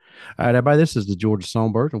All right, everybody, this is the Georgia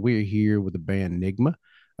Songbird, and we're here with the band Nygma.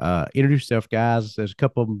 Introduce yourself, guys. There's a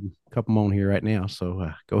couple on here right now, so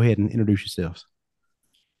go ahead and introduce yourselves.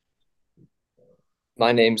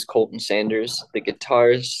 My name's Colton Sanders, the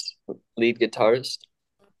guitarist, lead guitarist.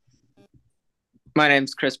 My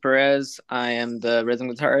name's Chris Perez. I am the rhythm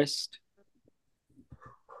guitarist.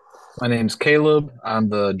 My name's Caleb. I'm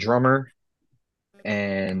the drummer,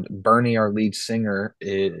 and Bernie, our lead singer,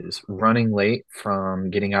 is running late from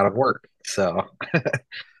getting out of work. So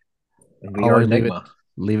we are Always Nygma.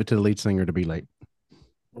 leave it to the lead singer to be late.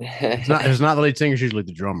 It's not the lead singer; it's usually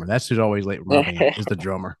the drummer. That's who's always late with my band is the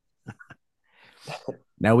drummer.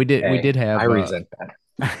 Now we did Hey, I have. resent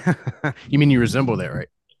that. You mean you resemble that, right?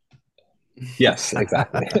 Yes,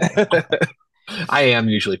 exactly. I am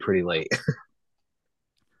usually pretty late.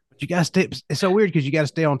 But you guys stay. It's so weird because you got to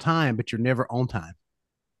stay on time, but you're never on time.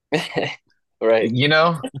 Right. You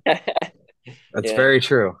know, that's Yeah, very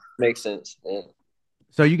true. makes sense. Yeah.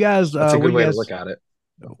 So you guys, That's a good way to look at it.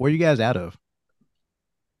 where you guys out of?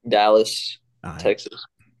 Dallas, All right. Texas.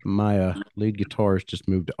 My lead guitarist just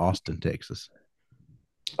moved to Austin, Texas.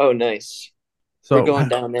 Oh, nice. We're So going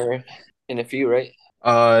down there in a few, right?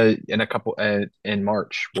 In a couple in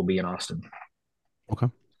March, we'll be in Austin. okay.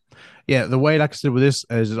 Yeah, the way, like I said, with this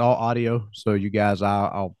is it's all audio. So you guys,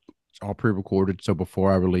 I'll it's all pre-recorded. So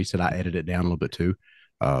before I release it, I edit it down a little bit too,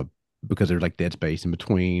 uh, because there's like dead space in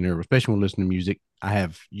between, or especially when listening to music.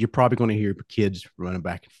 You're probably going to hear kids running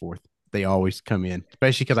back and forth. They always come in,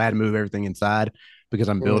 especially because I had to move everything inside because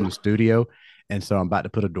I'm building a Mm. studio, and so I'm about to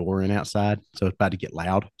put a door in outside, so it's about to get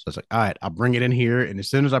loud. So it's like, all right, I'll bring it in here, and as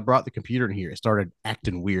soon as I brought the computer in here, it started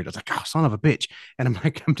acting weird. I was like, oh, son of a bitch, and I'm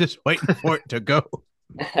like, I'm just waiting for it to go.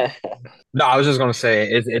 No, I was just gonna say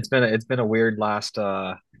it's been a weird last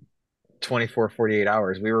 24, 48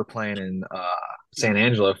 hours. We were playing in San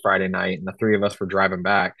Angelo Friday night, and the three of us were driving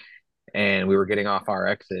back, and we were getting off our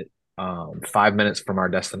exit 5 minutes from our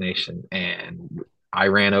destination, and I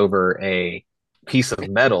ran over a piece of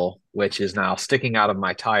metal, which is now sticking out of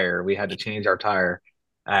my tire. We had to change our tire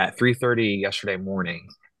at 3:30 yesterday morning.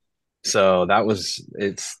 So that was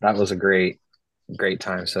a great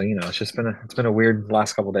time. So, it's been a weird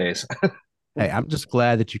last couple days. Hey, I'm just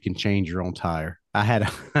glad that you can change your own tire. I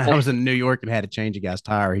was in New York and had to change a guy's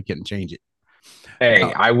tire. He couldn't change it. Hey, No,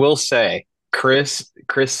 I will say, Chris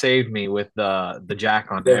saved me with the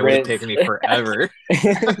jack on it. The It would have rinse. taken me forever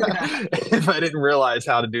if I didn't realize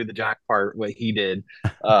how to do the jack part, what he did.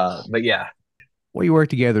 But yeah, we work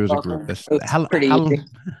together as a group. Welcome. That's It's pretty how. easy.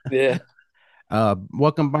 Yeah.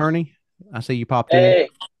 Welcome, Bernie. I see you popped in. Hey,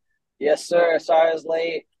 yes, sir. Sorry I was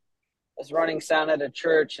late. I was running sound at a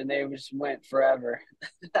church and they just went forever.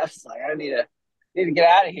 I was like, I need to get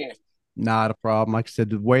out of here. Not a problem. Like I said,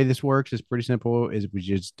 the way this works is pretty simple. Is we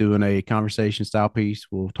just doing a conversation style piece.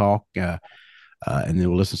 We'll talk, and then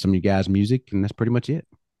we'll listen to some of you guys' music, and that's pretty much it.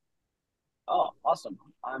 Oh, awesome.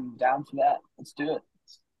 I'm down for that. Let's do it.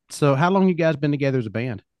 So, how long you guys been together as a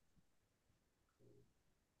band?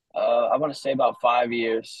 I want to say about 5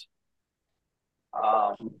 years.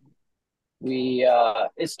 Um, we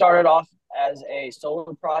it started off as a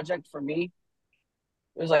solo project for me.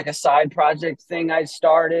 It was like a side project thing I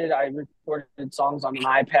started. I recorded songs on an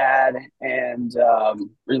iPad and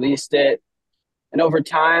released it. And over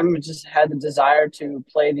time, I just had the desire to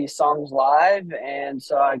play these songs live. And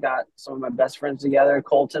so I got some of my best friends together,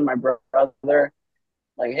 Colton, my brother,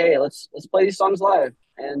 like, hey, let's play these songs live.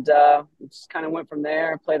 And we just kind of went from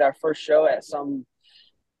there. Played our first show at some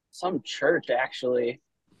church, actually,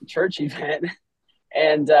 church event,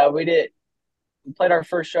 and we played our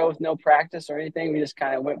first show with no practice or anything. We just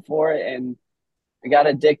kind of went for it, and we got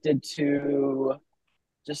addicted to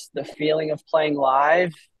just the feeling of playing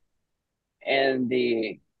live and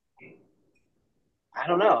the I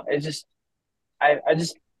don't know. It just I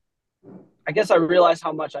just I guess I realized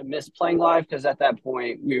how much I missed playing live because at that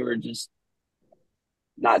point we were just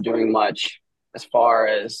not doing much as far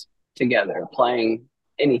as together playing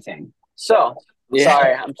anything. So Yeah.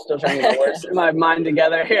 sorry, I'm still trying to get my words in my mind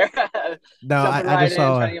together here. No, Jumping I right just in,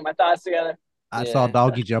 saw trying to get my thoughts together. I saw Yeah.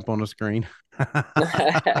 Doggy jump on the screen.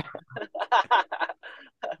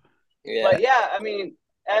 Yeah. But yeah, I mean,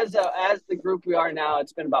 as the group we are now,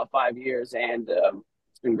 it's been about 5 years, and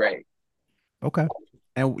it's been great. Okay.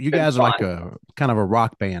 And you Been guys are like fun. a kind of a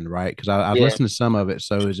rock band, right? Because I've Yeah. listened to some of it.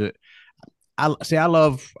 So is it? I see. I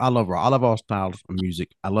love rock. I love all styles of music.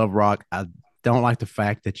 I love rock. I don't like the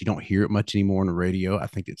fact that you don't hear it much anymore on the radio. I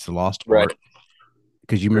think it's a lost Right. art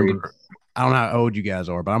because you agreed. remember. I don't know how old you guys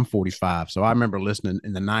are, but I'm 45, so I remember listening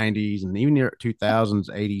in the 90s and even the 2000s,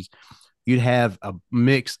 80s. you'd have a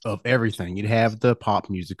mix of everything. You'd have the pop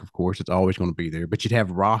music, of course, it's always going to be there, but you'd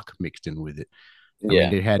have rock mixed in with it. I mean, Yeah.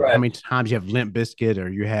 they had how Right. many times you have Limp Bizkit or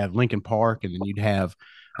you have Linkin Park, and then you'd have,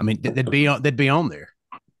 I mean, they'd be on there.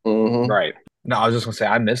 Hmm. Right. No, I was just gonna say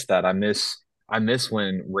I miss that. I miss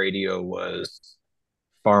when radio was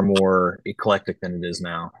far more eclectic than it is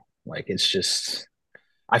now. Like it's just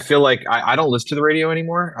I feel like I don't listen to the radio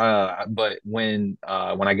anymore. But when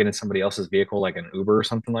I get in somebody else's vehicle, like an Uber or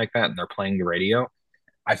something like that, and they're playing the radio,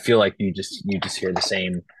 I feel like you just hear the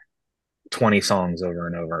same 20 songs over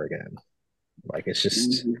and over again. Like it's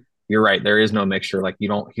just Mhm. you're right. There is no mixture. Like you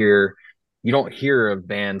don't hear of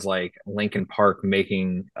bands like Linkin Park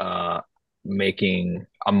making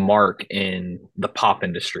a mark in the pop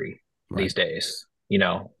industry Right. these days.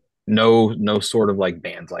 No sort of like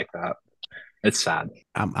bands like that. It's sad.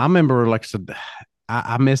 I remember, like I said,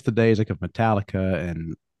 I miss the days like of Metallica,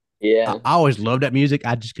 and I, Yeah. I always loved that music.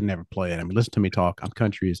 I just can never play it. I mean, listen to me talk. I'm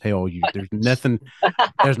country as hell. There's nothing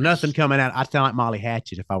coming out. I sound like Molly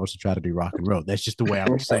Hatchet if I was to try to do rock and roll. That's just the way I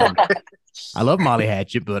would sound. I love Molly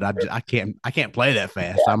Hatchet, but I can't play that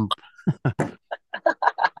fast. Yeah.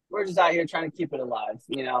 We're just out here trying to keep it alive,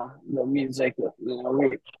 the music,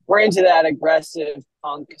 we're into that aggressive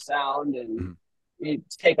punk sound, and Mhm. we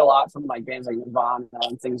take a lot from like bands like Nirvana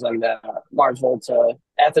and things like that, Mars Volta,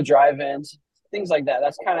 at the drive-ins, things like that.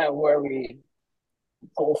 That's kind of where we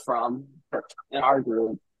pull from in our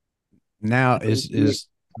group. Now is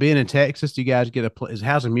being in Texas, do you guys get is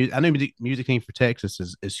housing music? I know music scene for Texas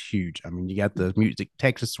is huge. I mean, you got the music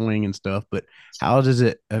Texas swing and stuff, but how does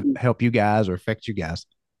it help you guys or affect you guys?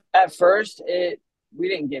 At first, we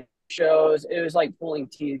didn't get shows. It was like pulling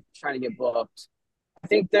teeth trying to get booked. I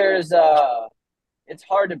think it's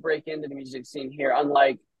hard to break into the music scene here,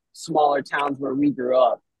 unlike smaller towns where we grew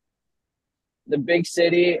up. The big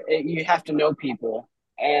city, you have to know people.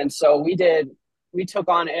 And so we took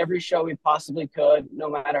on every show we possibly could, no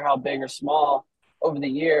matter how big or small, over the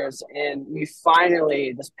years. And we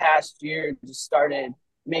finally, this past year, just started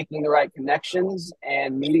making the right connections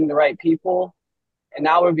and meeting the right people. And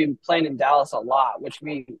now we've been playing in Dallas a lot,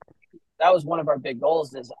 that was one of our big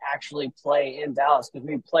goals, is actually play in Dallas, because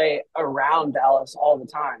we play around Dallas all the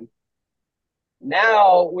time.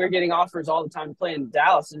 Now we're getting offers all the time to play in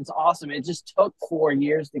Dallas, and it's awesome. It just took 4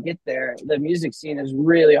 years to get there. The music scene is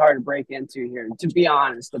really hard to break into here, to be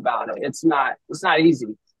honest about it. It's not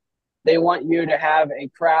easy. They want you to have a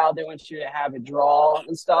crowd, they want you to have a draw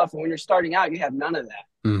and stuff. And when you're starting out, you have none of that.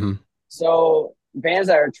 Mm-hmm. So bands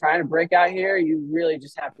that are trying to break out here, you really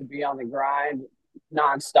just have to be on the grind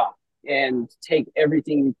nonstop and take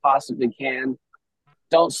everything you possibly can.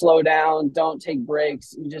 Don't slow down, don't take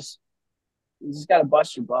breaks. You just got to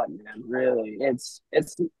bust your butt, man. Really, it's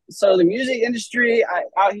so the music industry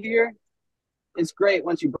out here, it's great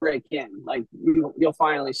once you break in. Like you'll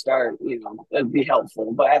finally start. It'd be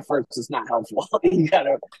helpful, but at first it's not helpful. You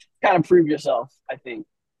gotta kind of prove yourself. I think.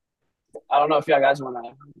 I don't know if y'all guys want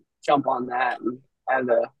to jump on that and add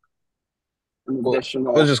an Well, I was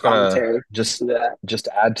additional just gonna commentary just to that. just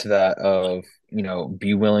add to that of,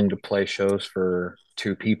 be willing to play shows for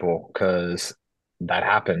two people because that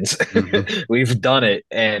happens. Mm-hmm. We've done it.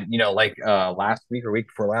 And like last week or week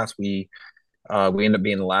before last, we ended up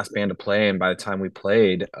being the last band to play, and by the time we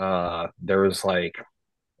played, there was like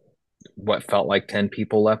what felt like 10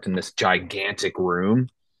 people left in this gigantic room.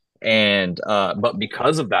 And but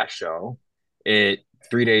because of that show, it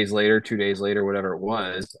 3 days later, 2 days later, whatever it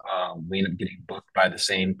was, we ended up getting booked by the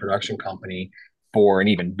same production company for an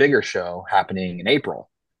even bigger show happening in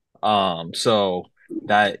April. So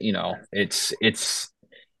that it's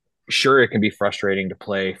sure it can be frustrating to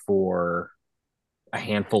play for a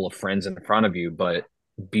handful of friends in front of you, but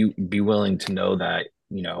be willing to know that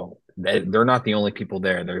that they're not the only people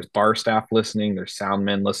there. There's bar staff listening, there's sound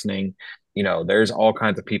men listening, there's all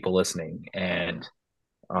kinds of people listening, and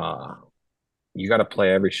uh, you got to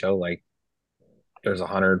play every show like there's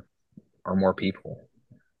 100 or more people,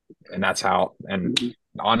 and that's how. And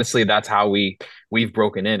honestly, that's how we've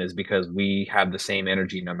broken in, is because we have the same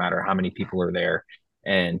energy no matter how many people are there,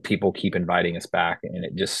 and people keep inviting us back,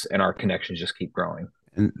 and our connections just keep growing.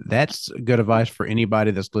 And that's good advice for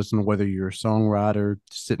anybody that's listening, whether you're a songwriter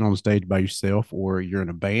sitting on the stage by yourself or you're in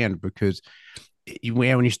a band, because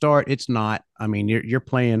when you start, it's not. I mean, you're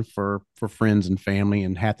playing for friends and family,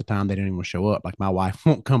 and half the time they don't even show up. Like my wife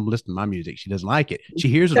won't come listen to my music; she doesn't like it. She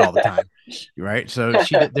hears it all the time, right? So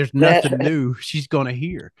there's nothing new she's gonna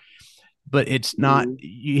hear. But it's not.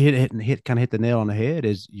 You hit kind of hit the nail on the head.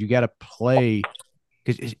 Is you got to play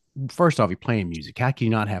because first off, you're playing music. How can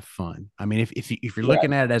you not have fun? I mean, if you're Right.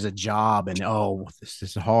 looking at it as a job and this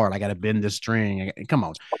is hard, I got to bend this string. Come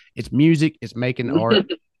on, it's music. It's making art.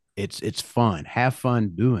 It's fun. Have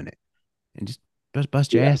fun doing it, and just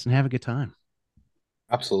bust your Yeah, ass and have a good time.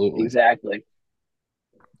 Absolutely. exactly.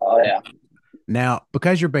 Oh yeah. Now,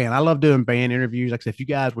 because you're band, I love doing band interviews. Like I said, if you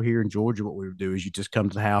guys were here in Georgia, what we would do is you just come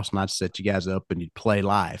to the house and I'd set you guys up and you'd play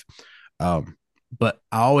live. Um, but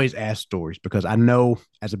I always ask stories because I know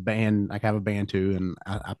as a band, like I have a band too, and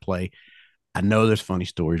I play. I know there's funny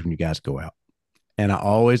stories when you guys go out, and I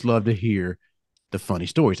always love to hear the funny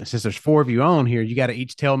stories. And since there's four of you on here, you got to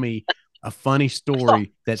each tell me a funny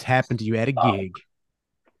story that's happened to you at a Oh, gig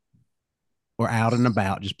or out and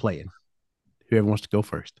about just playing. Whoever wants to go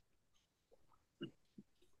first.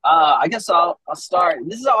 I guess I'll start.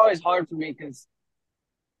 This is always hard for me because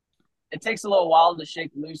it takes a little while to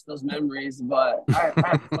shake loose those memories, but I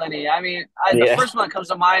have plenty. I mean, the Yeah. first one that comes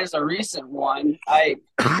to mind is a recent one. That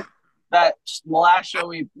the last show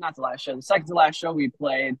we not the last show, the second to last show we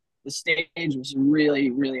played, the stage was really,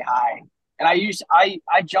 really high. And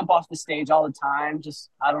I jump off the stage all the time. Just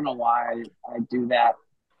I don't know why I do that.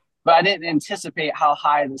 But I didn't anticipate how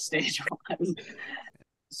high the stage was.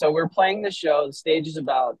 So we're playing the show. The stage is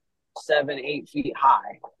about 7, 8 feet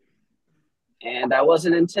high. And I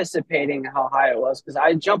wasn't anticipating how high it was because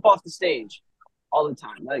I jump off the stage all the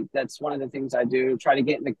time. Like that's one of the things I do. Try to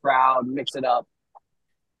get in the crowd, mix it up,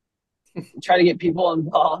 try to get people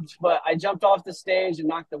involved. But I jumped off the stage and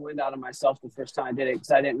knocked the wind out of myself the first time I did it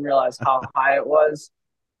because I didn't realize how high it was.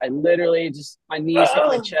 I literally just my knees hit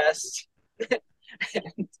my chest.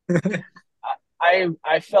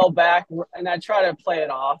 I fell back and I tried to play it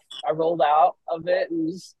off. I rolled out of it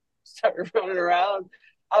and just started running around.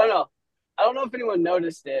 I don't know. I don't know if anyone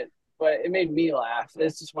noticed it, but it made me laugh.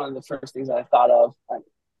 It's just one of the first things I thought of. Like,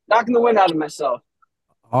 knocking the wind out of myself.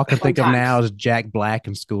 All I can Fun think of now times. is Jack Black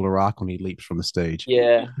in School of Rock when he leaps from the stage.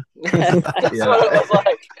 Yeah. That's Yeah. what it was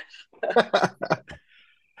like.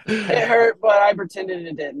 It hurt, but I pretended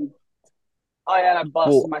it didn't. Oh yeah, and I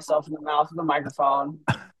busted Well, myself in the mouth with a microphone,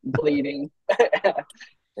 bleeding.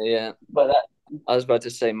 Yeah. But I was about to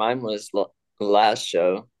say mine was the last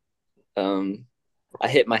show. I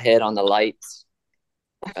hit my head on the lights.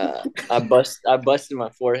 I busted my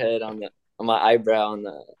forehead on my eyebrow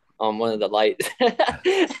on one of the lights.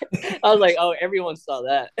 I was like, oh, everyone saw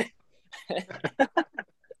that.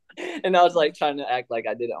 And I was like trying to act like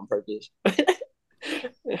I did it on purpose.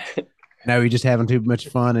 Now you're just having too much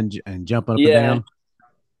fun and jumping up and Yeah. down.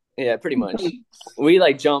 Yeah, pretty much. We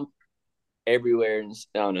like jump everywhere, and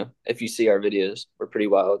I don't know if you see our videos, we're pretty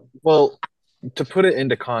wild. well, to put it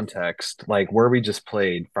into context, like where we just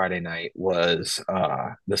played Friday night was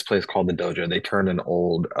this place called the Dojo. They turned an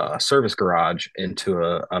old service garage into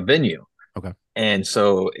a venue. Okay. And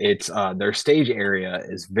so it's their stage area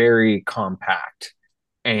is very compact,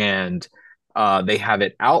 and they have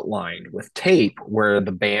it outlined with tape where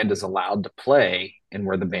the band is allowed to play and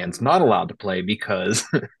where the band's not allowed to play because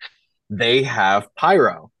they have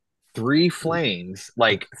pyro, three flames,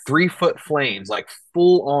 like 3 foot flames, like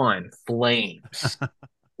full on flames,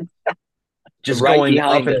 just Right going up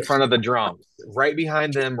behind in us. front of the drums, right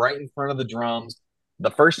behind them, right in front of the drums.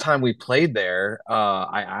 The first time we played there,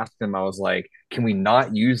 I asked him, I was like, can we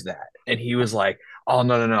not use that? And he was like, oh,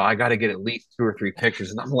 no, no, no, I got to get at least 2 or 3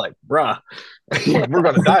 pictures. And I'm like, bruh, we're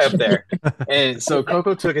going to die up there. And so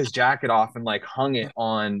Coco took his jacket off and like hung it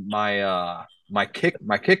on my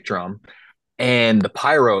kick drum, and the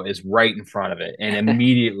pyro is right in front of it, and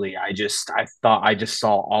immediately I thought I just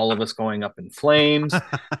saw all of us going up in flames,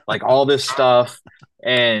 like all this stuff.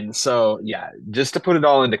 And so yeah, just to put it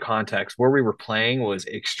all into context, where we were playing was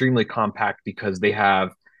extremely compact because they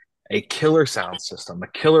have a killer sound system, a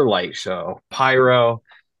killer light show, pyro,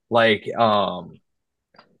 like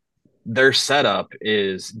their setup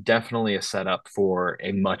is definitely a setup for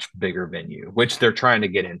a much bigger venue, which they're trying to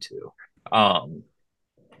get into.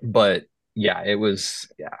 But yeah, it was,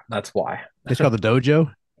 yeah, that's why. It's called the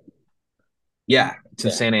Dojo. Yeah, it's in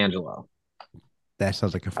yeah, San Angelo. That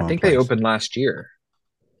sounds like a I fun think they place. opened last year.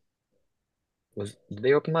 Did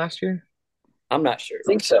they open last year? I'm not sure. I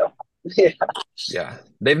think so. Yeah. Yeah.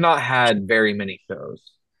 They've not had very many shows,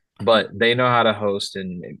 but they know how to host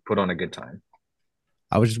and put on a good time.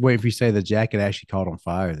 I was just waiting for you to say the jacket actually caught on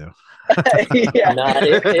fire, though. Yeah. Nah,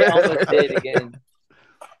 it almost did again.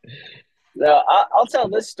 No, I'll tell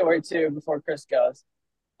this story too before Chris goes.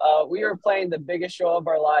 We were playing the biggest show of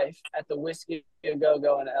our life at the Whiskey A Go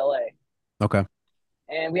Go in LA, Okay.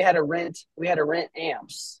 and we had to rent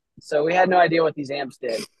amps, so we had no idea what these amps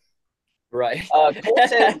did. Right.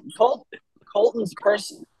 Colton's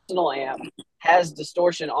personal amp has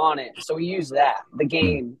distortion on it. So we used that, the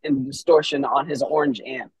gain and the distortion on his orange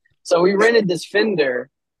amp. So we rented this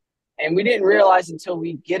Fender, and we didn't realize until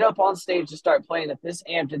we get up on stage to start playing that this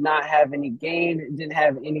amp did not have any gain, it didn't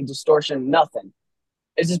have any distortion, nothing.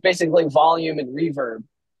 It's just basically volume and reverb.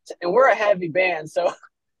 And we're a heavy band, so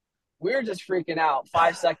we were just freaking out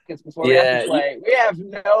 5 seconds before we have to play. We have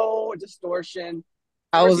no distortion.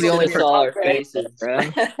 I was the only person saw our faces, bro.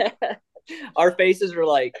 Our faces were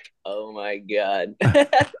like, "Oh my god!"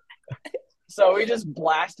 So we just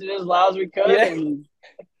blasted it as loud as we could, and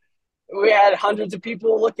we had hundreds of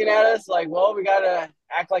people looking at us. Like, well, we gotta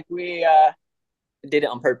act like we did it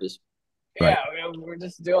on purpose. Yeah, we're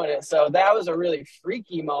just doing it. So that was a really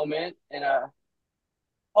freaky moment, and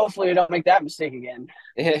hopefully we don't make that mistake again.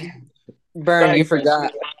 Burn, you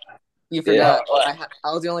forgot. You forgot. Yeah.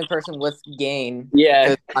 I was the only person with gain.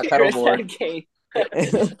 Yeah, my pedal board. Gain.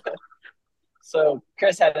 So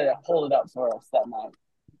Chris had to hold it up for us that night.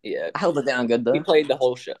 Yeah, I held it down good though. He played the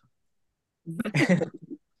whole show.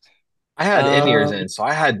 I had in-ears in, so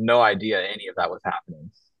I had no idea any of that was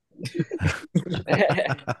happening.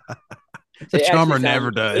 The drummer never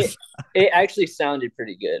does. It actually sounded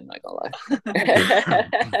pretty good, I'm not gonna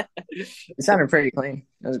lie. It sounded pretty clean.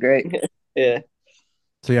 It was great. Yeah.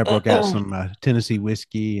 So yeah, I broke out some Tennessee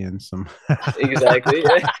whiskey and some exactly.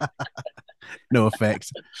 Yeah. No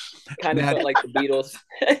effects. Kind of felt like the Beatles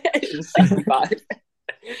in '65.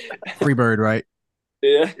 Free Bird, right?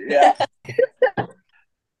 Yeah.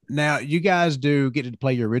 Now you guys do get to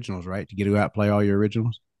play your originals, right? You get to go out and play all your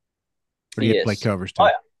originals, or do you get to play covers too? Oh,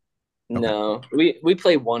 yeah. Okay. No, we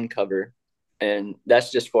play one cover, and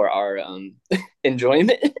that's just for our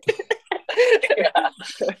enjoyment. Yeah,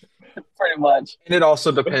 pretty much. And it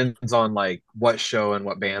also depends on like what show and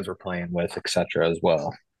what bands we're playing with, etc. as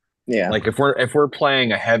well. Yeah. Like if we're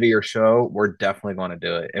playing a heavier show, we're definitely going to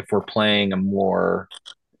do it. If we're playing a more,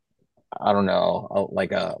 I don't know,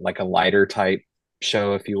 like a lighter type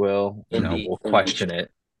show, if you will, we'll question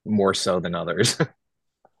it more so than others.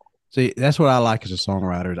 See, that's what I like as a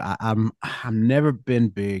songwriter. I've never been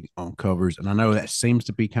big on covers, and I know that seems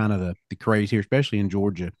to be kind of the craze here, especially in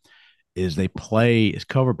Georgia, is they play as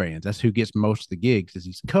cover bands. That's who gets most of the gigs, is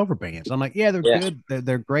these cover bands. I'm like, yeah, they're good.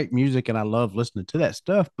 They're great music, and I love listening to that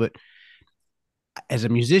stuff. But as a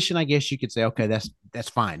musician, I guess you could say, okay, that's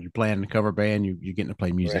fine. You're playing a cover band, you're getting to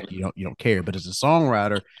play music, right. You don't care. But as a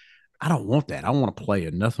songwriter, I don't want that. I want to play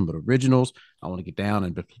nothing but originals. I want to get down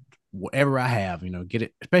and whatever I have, get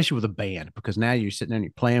it, especially with a band, because now you're sitting there and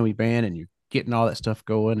you're playing with band and you're getting all that stuff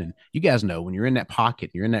going. And you guys know when you're in that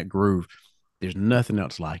pocket, you're in that groove, there's nothing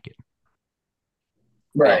else like it.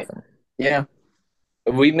 Right. Yeah.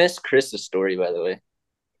 We missed Chris's story, by the way.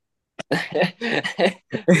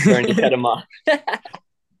 Trying to cut him off.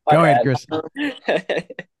 Go ahead, Chris.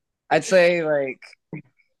 I'd say like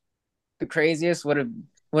the craziest would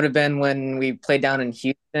have been when we played down in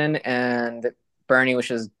Houston and Bernie was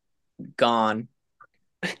just gone.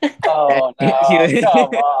 Oh no! Come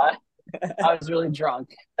on! I was really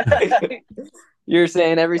drunk. You're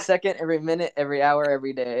saying every second, every minute, every hour,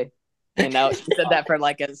 every day, and now you said that for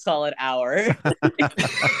like a solid hour.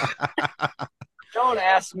 Don't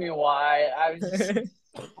ask me why. I was just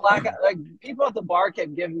blackout. Like people at the bar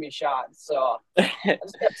kept giving me shots, so I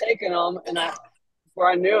just kept taking them, and before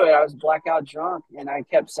I knew it, I was blackout drunk, and I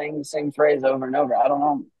kept saying the same phrase over and over. I don't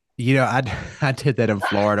know. I did that in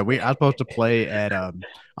Florida. I was supposed to play at I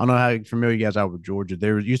don't know how familiar you guys are with Georgia.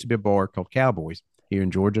 There used to be a bar called Cowboys here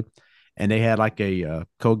in Georgia, and they had like a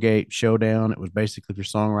Colgate showdown. It was basically for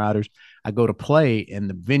songwriters. I go to play, and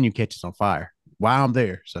the venue catches on fire while I'm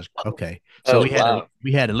there. So okay, so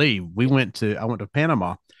we had to leave. I went to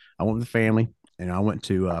Panama. I went with the family, and I went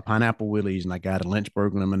to Pineapple Willie's, and I got a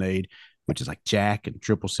Lynchburg lemonade, which is like Jack and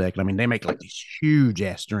triple sec. I mean, they make like these huge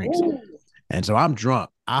ass drinks. Ooh. And so I'm drunk.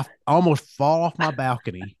 I almost fall off my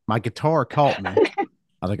balcony. My guitar caught me. I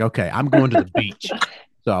was like, okay, I'm going to the beach.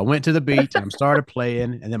 So I went to the beach and I started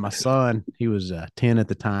playing. And then my son, he was 10 at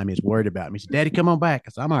the time. He was worried about me. He said, Daddy, come on back. I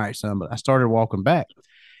said, I'm all right, son. But I started walking back.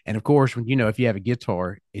 And of course, when if you have a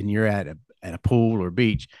guitar and you're at a pool or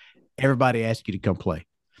beach, everybody asks you to come play.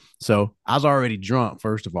 So I was already drunk,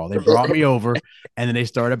 first of all. They brought me over, and then they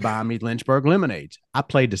started buying me Lynchburg lemonades. I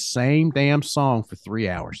played the same damn song for 3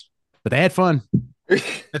 hours. But they had fun.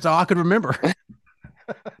 That's all I could remember.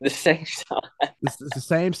 The same song. It's the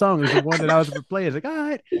same song as the one that I was going to play. It's like, all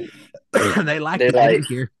right. They liked it. Like,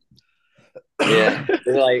 here. Yeah.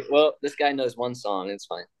 They're like, well, this guy knows one song. It's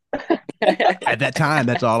fine. At that time,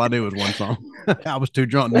 that's all I knew was one song. I was too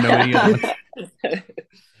drunk to know any other.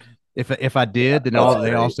 If I did, then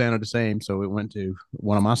they all sounded the same. So it went to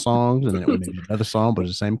one of my songs, and then it went to another song, but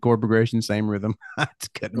it's the same chord progression, same rhythm. I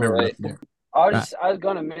just couldn't remember Right. nothing. I was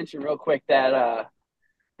going to mention real quick that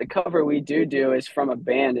the cover we do is from a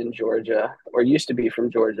band in Georgia, or used to be from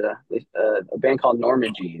Georgia, a band called Norma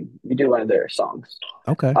Jean. We do one of their songs.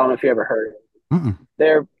 Okay. I don't know if you ever heard it. Mm-mm.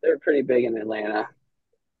 They're pretty big in Atlanta.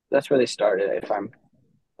 That's where they started. I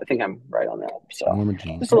think I'm right on that. So Norma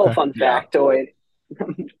Jean. just a little Okay. fun factoid.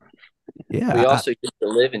 Yeah. We also used to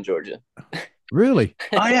live in Georgia Really?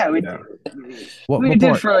 Oh yeah, we Yeah. did. What We did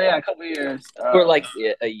part? for a couple of years. for like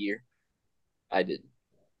a year. I did.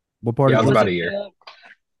 What part Yeah, of it was Georgia? about a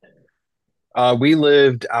year. We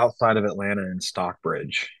lived outside of Atlanta in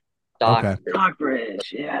Stockbridge. Okay.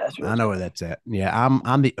 Stockbridge. Yeah, that's I know where that's at. Yeah,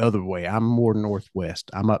 I'm the other way. I'm more northwest.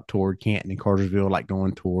 I'm up toward Canton and Cartersville, like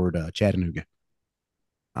going toward Chattanooga.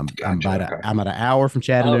 Gotcha. Okay. I'm at an hour from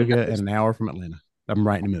Chattanooga nice. and an hour from Atlanta. I'm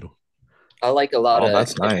right in the middle. I like a lot Oh, of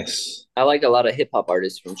that's nice. I like a lot of hip hop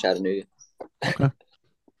artists from Chattanooga. Okay.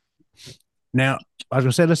 Now I was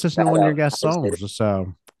gonna say let's listen to one of your guys' songs. Let's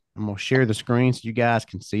I'm gonna share the screen so you guys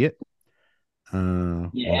can see it.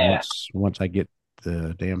 Yeah. Once I get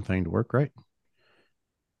the damn thing to work right.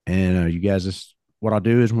 And you guys just what I'll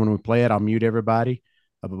do is when we play it, I'll mute everybody.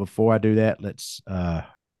 But before I do that, let's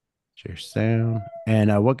share sound.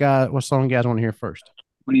 And what song you guys want to hear first?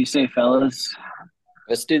 What do you say, fellas?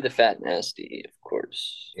 Let's do the Fat Nasty, of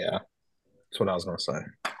course. Yeah, that's what I was gonna say.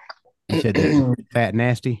 You said that Fat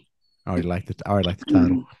Nasty. I already like the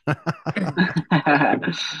title.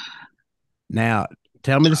 Now,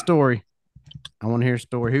 tell me the story. I want to hear a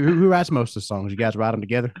story. Who writes most of the songs? You guys write them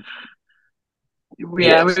together?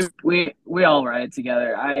 Yeah, we all write it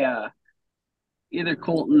together. Either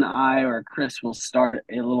Colton, I, or Chris will start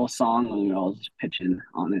a little song and we all just pitch in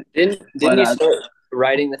on it. Didn't you start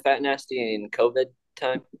writing the Fat Nasty in COVID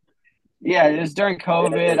time? Yeah, it was during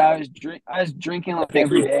COVID. I was drinking like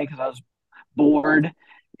every day because I was bored,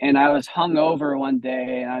 and I was hungover one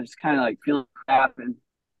day, and I was kind of like feeling crap, and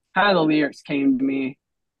kind of the lyrics came to me.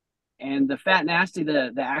 And the Fat Nasty,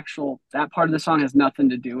 the actual that part of the song has nothing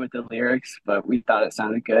to do with the lyrics, but we thought it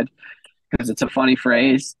sounded good because it's a funny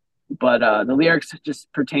phrase. But the lyrics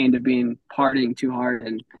just pertain to being partying too hard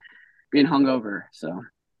and being hungover. So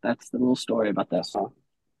that's the little story about that song.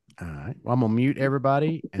 All right. Well, I'm gonna mute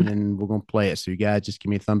everybody, and then we're gonna play it. So you guys just give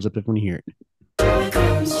me a thumbs up if when you hear it.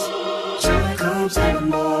 Comes every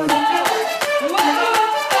morning.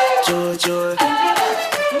 Joy, joy.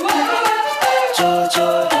 Joy,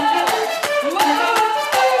 joy.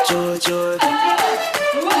 Joy, joy.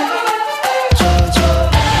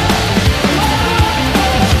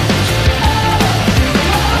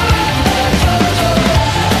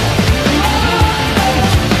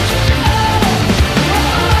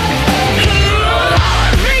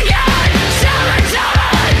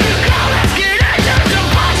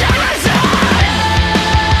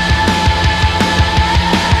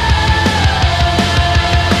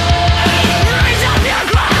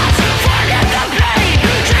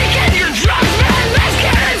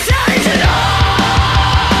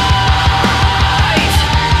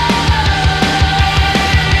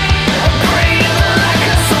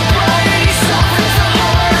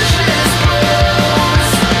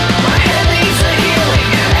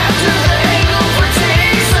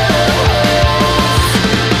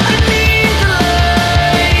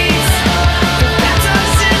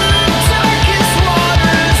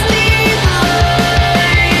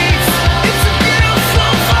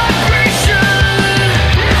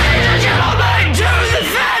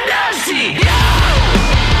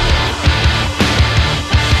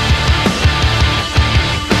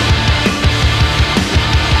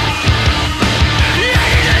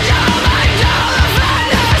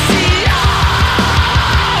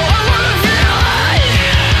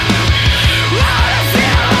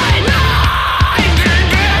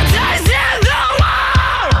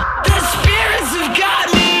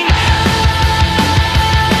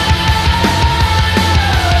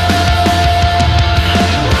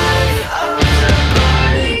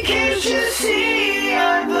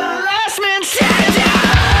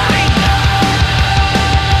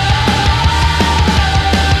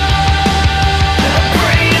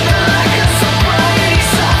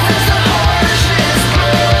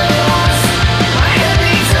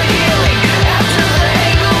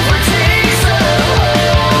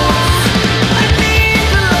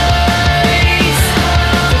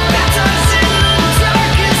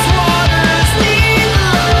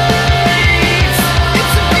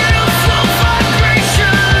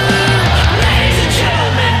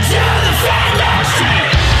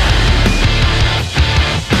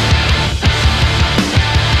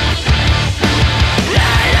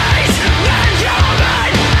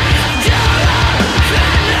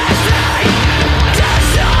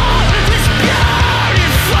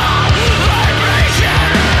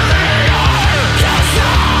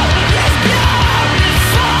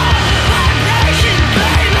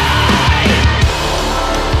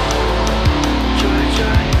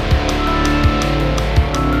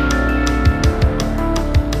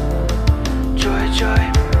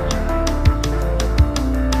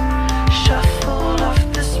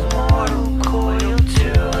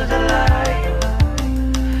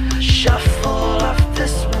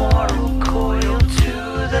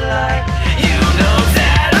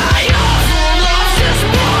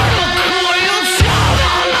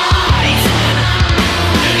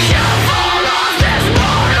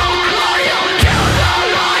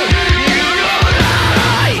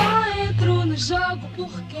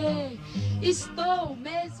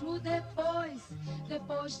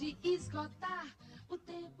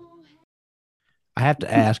 I have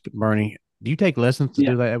to ask, Bernie, do you take lessons to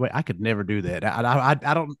Yeah. do that? I could never do that.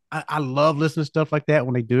 I don't. I love listening to stuff like that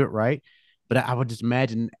when they do it right, but I would just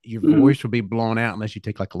imagine your voice would be blown out unless you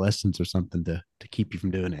take like lessons or something to keep you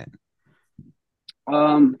from doing that.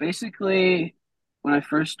 Basically, when I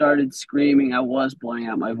first started screaming, I was blowing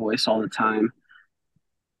out my voice all the time.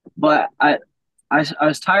 But I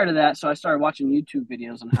was tired of that, so I started watching YouTube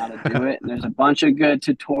videos on how to do it. And there's a bunch of good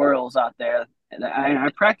tutorials out there. And I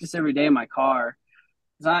practice every day in my car.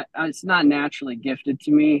 It's not naturally gifted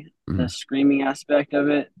to me, the screaming aspect of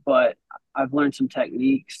it, but I've learned some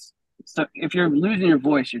techniques. So if you're losing your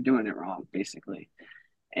voice, you're doing it wrong, basically.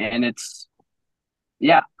 And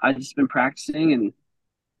I've just been practicing and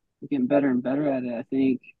getting better and better at it, I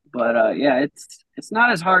think. But it's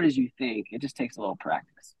not as hard as you think. It just takes a little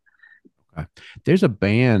practice. Okay. There's a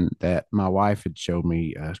band that my wife had showed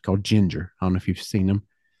me. It's called Ginger. I don't know if you've seen them.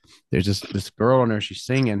 There's this girl in there. She's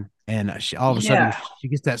singing, and she all of a sudden she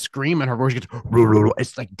gets that scream in her voice. Gets,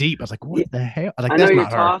 it's like deep. I was like, what the hell? I was like, I know that's you're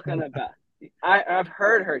not her. talking about. I've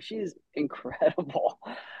heard her. She's incredible.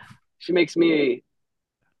 She makes me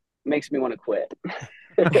want to quit.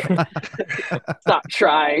 Stop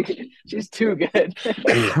trying. She's too good.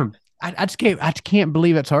 I just can't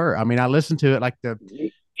believe it's her. I mean, I listened to it like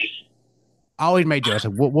I always made jokes.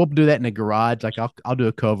 Like, we'll do that in the garage. Like I'll do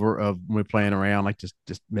a cover of when we're playing around, like just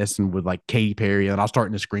messing with like Katy Perry, and I'll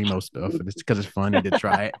start into screamo stuff, and it's because it's funny to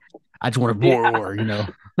try it. I just want to roar, you know.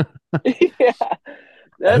 Yeah,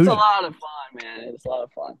 that's a lot of fun, man. It's a lot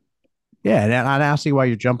of fun. Yeah, and I now see why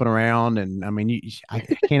you're jumping around, and I mean, I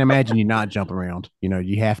can't imagine you not jumping around. You know,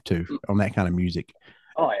 you have to on that kind of music.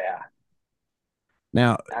 Oh yeah.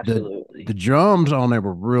 Now, absolutely, the drums on there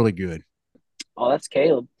were really good. Oh, that's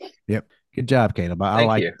Caleb. Yep. Good job, Caleb. I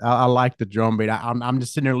like the drum beat. I'm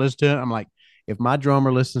just sitting there listening to it. I'm like, if my drummer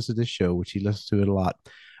listens to this show, which he listens to it a lot,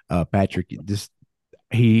 Patrick,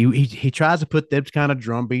 he tries to put those kind of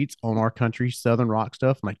drum beats on our country southern rock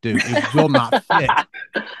stuff. I'm like, dude, it will not fit. I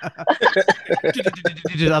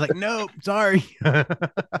was like, no, sorry.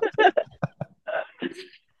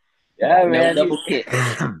 Yeah, man. Double kick.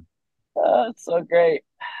 It's so great.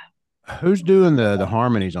 Who's doing the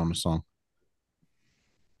harmonies on the song?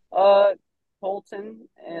 Colton,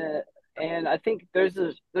 and I think there's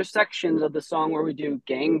sections of the song where we do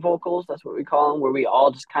gang vocals. That's what we call them, where we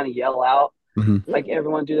all just kind of yell out, like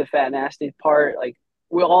everyone do the Fat Nasty part. Like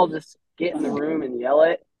we'll all just get in the room and yell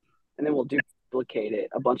it, and then we'll duplicate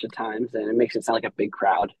it a bunch of times, and it makes it sound like a big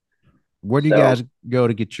crowd. Where do you guys go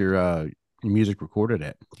to get your music recorded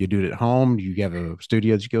at? Do you do it at home? Do you have a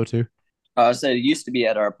studio that you go to? I said it used to be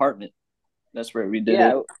at our apartment. That's where we did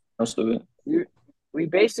it, most of it. We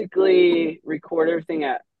basically record everything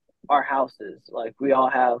at our houses. Like we all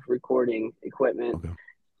have recording equipment,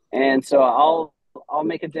 and so I'll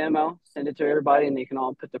make a demo, send it to everybody, and they can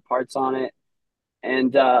all put their parts on it.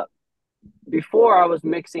 And before I was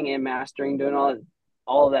mixing and mastering, doing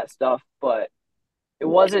all of that stuff, but it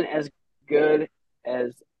wasn't as good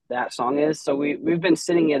as that song is. So we've been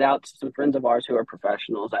sending it out to some friends of ours who are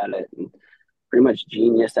professionals at it and pretty much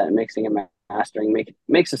genius at mixing and mastering.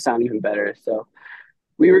 Makes it sound even better. So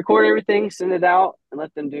we record everything, send it out, and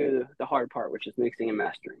let them do the hard part, which is mixing and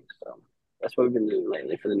mastering. So that's what we've been doing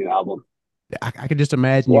lately for the new album. I could just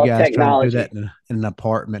imagine you guys trying to do that in an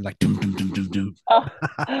apartment, like doom, doom, doom, doom, doom.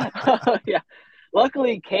 Yeah.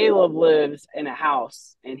 Luckily, Caleb lives in a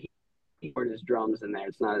house, and he recorded his drums in there.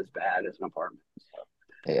 It's not as bad as an apartment.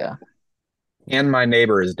 So. Yeah. And my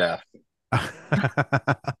neighbor is deaf.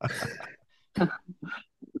 So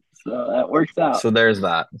that works out. So there's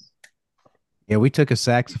that. Yeah, we took a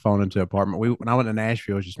saxophone into an apartment. When I went to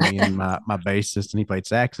Nashville, it was just me and my bassist, and he played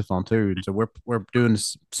saxophone too. And so we're doing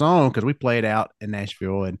this song because we played out in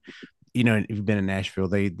Nashville, and you know, if you've been in Nashville,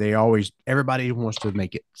 they always everybody wants to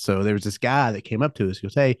make it. So there was this guy that came up to us. He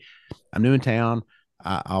goes, "Hey, I'm new in town.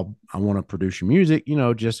 I want to produce your music, you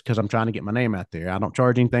know, just because I'm trying to get my name out there. I don't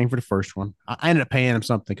charge anything for the first one. I ended up paying him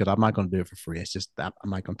something because I'm not going to do it for free. It's just I'm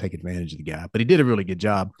not going to take advantage of the guy, but he did a really good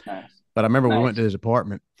job. Nice. But I remember we went to his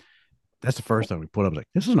apartment. That's the first time we put up. I was like,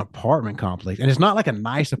 this is an apartment complex, and it's not like a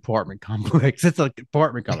nice apartment complex. It's like an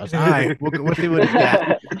apartment complex. All right, we'll see what he's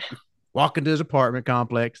got. Walk into his apartment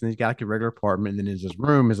complex, and he's got like a regular apartment, and then in his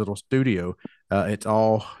room, his little studio. He's got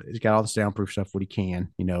all the soundproof stuff what he can.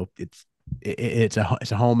 You know, it's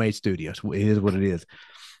a homemade studio. So it is what it is.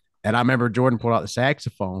 And I remember Jordan pulled out the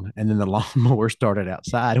saxophone, and then the lawnmower started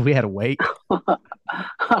outside. We had to wait.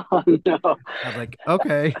 Oh no! I was like,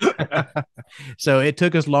 okay. So it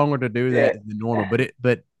took us longer to do that than normal,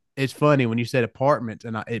 but it's funny when you said apartment,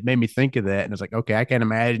 and it made me think of that. And it's like, okay, I can't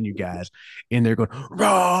imagine you guys in there going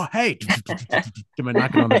raw. Hey,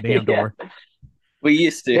 knocking on the damn Yeah. door. We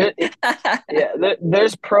used to.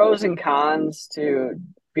 There's pros and cons to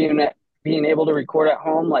being able to record at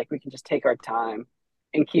home. Like we can just take our time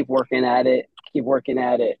and keep working at it, keep working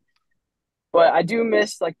at it. But I do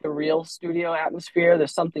miss like the real studio atmosphere.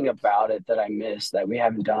 There's something about it that I miss that we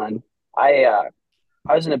haven't done. I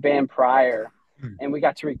was in a band prior, and we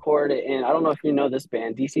got to record it. And I don't know if you know this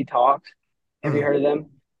band, DC Talks. Have you heard of them?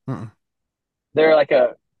 Mm-mm. They're like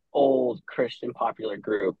a old Christian popular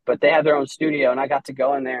group, but they have their own studio, and I got to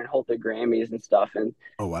go in there and hold their Grammys and stuff. And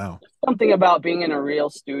Oh wow. something about being in a real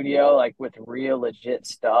studio, like with real legit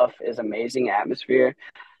stuff, is amazing atmosphere.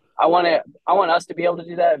 I want us to be able to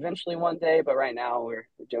do that eventually one day, but right now we're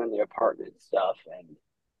doing the apartment stuff, and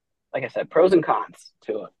like I said, pros and cons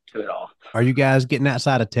to it all. Are you guys getting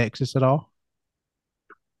outside of Texas at all?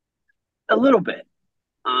 A little bit.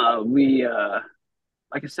 We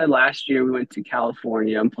like I said last year, we went to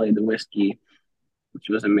California and played the Whiskey, which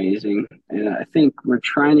was amazing. And I think we're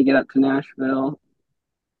trying to get up to Nashville,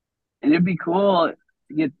 and it'd be cool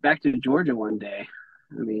to get back to Georgia one day.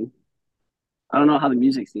 I mean, I don't know how the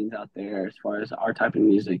music scene's out there as far as our type of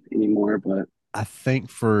music anymore, but I think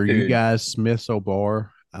for you Dude. guys, Smith's Old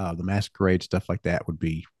Bar, the Masquerade stuff like that would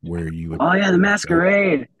be where you would. oh yeah, the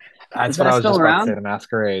Masquerade. That's Is what that I was still just about to around? say. The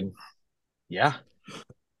Masquerade. Yeah.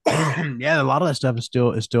 Yeah, a lot of that stuff is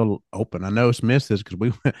still open. I know Smith's is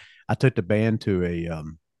because I took the band to a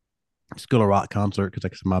School of Rock concert because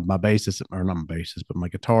like my bassist, or not my bassist, but my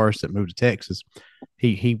guitarist that moved to Texas,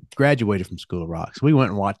 he graduated from School of Rock, so we went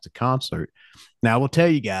and watched the concert. Now I will tell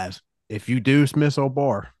you guys, if you do Smith's Old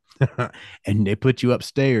Bar, and they put you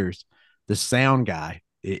upstairs, the sound guy,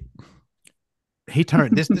 he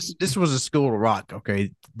turned this was a School of Rock.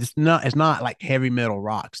 Okay, it's not like heavy metal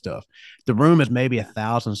rock stuff. The room is maybe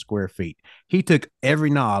 1,000 square feet. He took every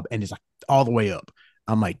knob and is like all the way up.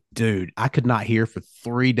 I'm like, dude, I could not hear for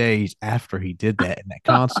 3 days after he did that in that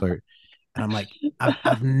concert. And I'm like,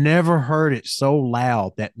 I've never heard it so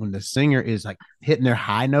loud that when the singer is like hitting their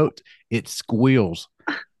high note, it squeals.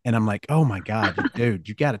 And I'm like, oh my God, dude,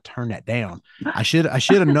 you got to turn that down. I should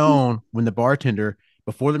have known when the bartender,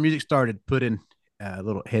 before the music started, put in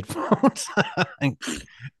little headphones. I'm,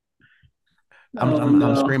 Oh I'm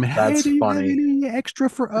no. screaming, hey, That's do you have funny. any extra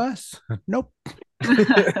for us? Nope.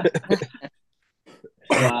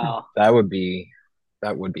 Wow. That would be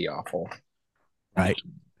awful. Right.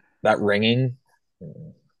 That ringing.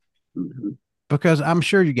 Mhm. Because I'm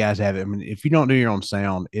sure you guys have it. I mean, if you don't do your own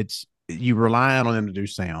sound, it's you rely on them to do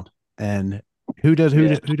sound. And who does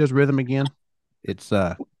rhythm again? It's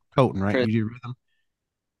Colton, right? Chris. You do rhythm.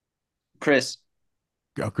 Chris.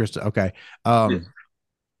 Oh, Krista. Okay.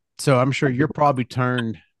 So I'm sure you're probably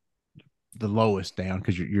turned the lowest down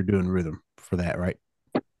because you're doing rhythm for that, right?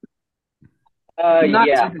 Not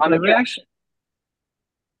Yeah, typically. We actually.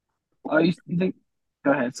 Oh, you think?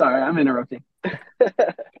 Go ahead. Sorry, I'm interrupting.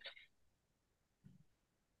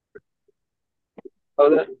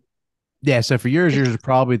 oh, Yeah. So for yours is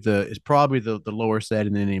probably the lower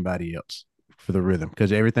setting than anybody else for the rhythm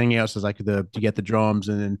because everything else is like you get the drums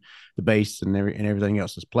and then the bass and everything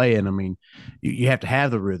else is playing. I mean, you have to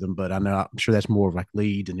have the rhythm, but I'm sure that's more of like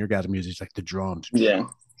leads and your guys' music is like the drums Yeah.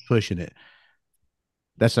 pushing it.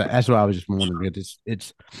 That's what I was just wondering.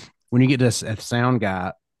 It's when you get this a sound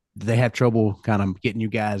guy, do they have trouble kind of getting you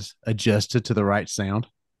guys adjusted to the right sound?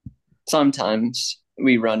 Sometimes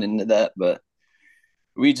we run into that, but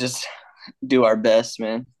we just do our best,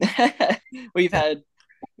 man. we've had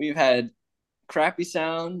we've had crappy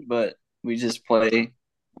sound, but we just play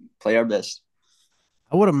our best.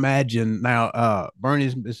 I would imagine now,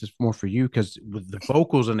 Bernie, this is more for you because with the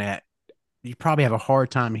vocals and that, you probably have a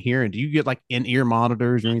hard time hearing. Do you get like in ear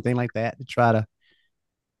monitors or anything like that to try to?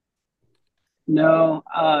 No,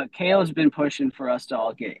 Kale's been pushing for us to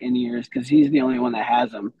all get in ears because he's the only one that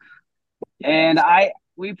has them, and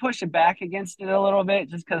we push it back against it a little bit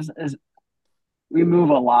just because we move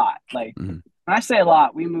a lot. Like Mhm. when I say a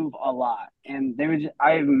lot, we move a lot, and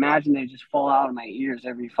I imagine they just fall out of my ears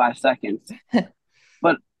every 5 seconds.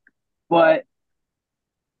 But but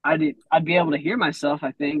I'd be able to hear myself,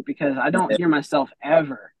 I think, because I don't hear myself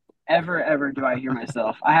ever. Ever do I hear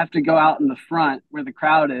myself. I have to go out in the front where the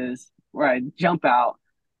crowd is, where I jump out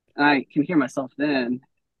and I can hear myself then.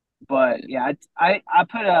 But yeah, I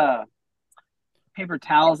put paper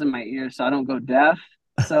towels in my ears so I don't go deaf.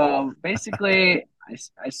 So basically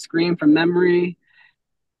I scream from memory.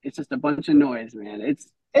 It's just a bunch of noise, man.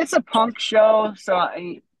 It's a punk show, so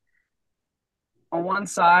on one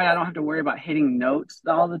side, I don't have to worry about hitting notes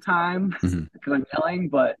all the time Mhm. because I'm yelling,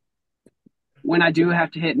 but when I do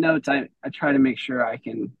have to hit notes, I try to make sure I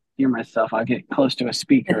can hear myself. I get close to a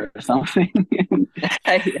speaker or something.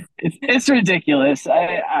 It's ridiculous.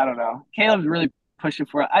 I don't know. Caleb's really pushing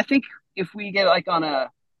for it. I think if we get like on a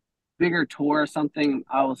bigger tour or something,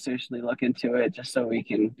 I will seriously look into it just so we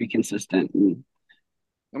can be consistent and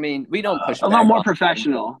I mean, we don't push a little back more on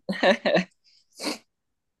professional.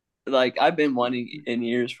 like I've been wanting in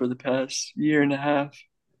years for the past year and a half.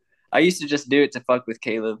 I used to just do it to fuck with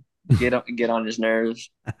Caleb, get on his nerves,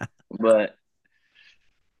 but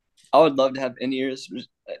I would love to have in ears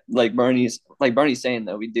like Bernie's saying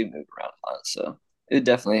though, we do move around a lot, so it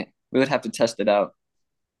definitely we would have to test it out,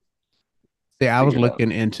 Yeah, I was figure it out.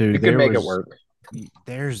 looking into We could there make it was work.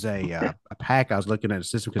 there's a pack I was looking at a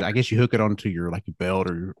system because I guess you hook it onto your like your belt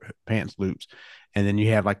or your pants loops, and then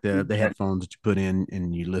you have like the headphones that you put in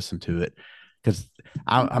and you listen to it. Because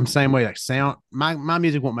I'm same way like sound my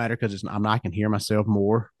music won't matter because I can hear myself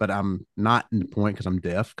more, but I'm not in the point because I'm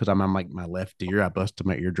deaf because I'm on like my left ear. I busted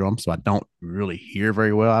my eardrum, so I don't really hear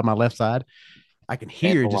very well on my left side. I can And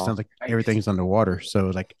hear it just sounds like everything's underwater.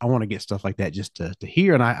 So like I want to get stuff like that just to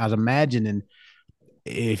hear. And I was imagining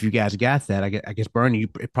if you guys got that, I guess Bernie,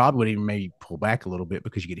 it probably would even maybe pull back a little bit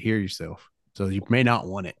because you could hear yourself. So you may not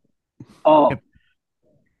want it. Oh, Yep.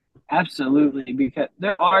 absolutely. Because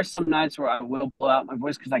there are some nights where I will blow out my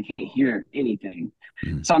voice because I can't hear anything.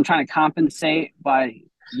 Mhm. So I'm trying to compensate by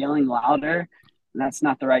yelling louder. And that's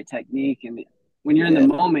not the right technique. And when you're in the Yeah.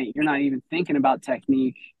 moment, you're not even thinking about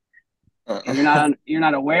technique. Uh-uh. You're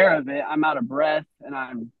not aware of it. I'm out of breath and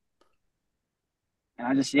I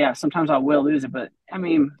just yeah, sometimes I will lose it. But I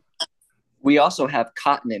mean, We also have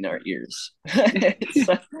cotton in our ears.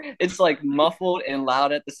 It's like muffled and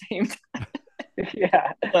loud at the same time.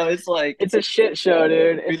 yeah, So it's like it's a shit show,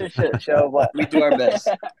 dude. It's we, a shit show, but we do our best.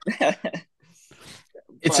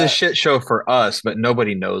 It's a but shit show for us, but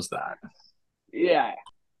nobody knows that. yeah,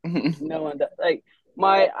 no one does. Like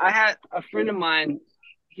I had a friend of mine.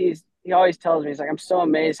 He always tells me he's like, I'm so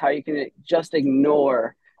amazed how you can just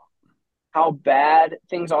ignore how bad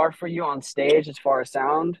things are for you on stage as far as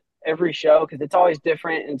sound every show because it's always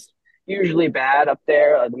different and it's usually bad up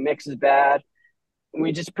there. The mix is bad. And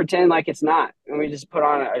we just pretend like it's not, and we just put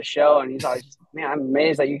on a show. And he's always, man, I'm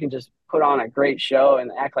amazed that you can just put on a great show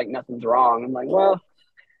and act like nothing's wrong. I'm like, well,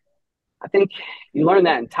 I think you learn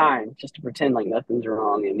that in time, just to pretend like nothing's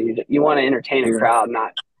wrong, and you want to entertain a crowd,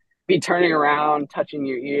 not be turning around, touching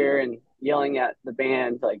your ear, and yelling at the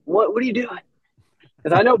band like, what are you doing?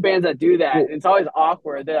 Because I know bands that do that, and it's always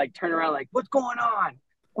awkward. They like turn around like, "What's going on?"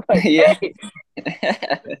 I'm like, Yeah. hey,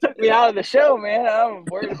 took me out of the show, man. I'm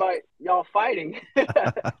worried about y'all fighting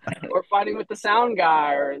or fighting with the sound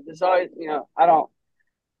guy, or there's always, I don't.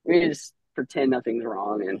 We just pretend nothing's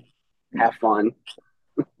wrong and have fun.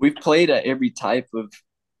 We've played at every type of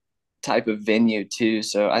venue too,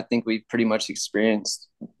 so I think we've pretty much experienced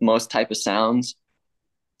most type of sounds.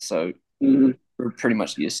 So Mhm. we're pretty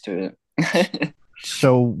much used to it.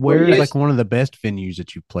 So Well, where's like one of the best venues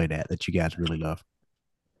that you played at that you guys really love?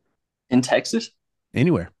 In Texas?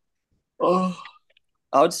 Anywhere. Oh,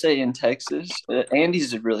 I would say in Texas.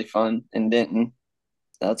 Andy's is really fun in Denton.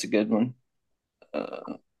 That's a good one.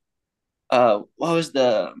 What was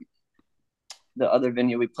the other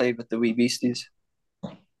venue we played with the Wee Beasties?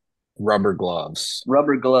 Rubber gloves.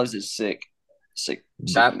 Rubber Gloves is sick. Sick.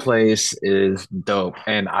 That place is dope,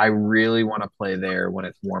 and I really want to play there when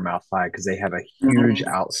it's warm outside because they have a huge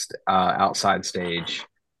outside stage,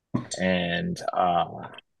 and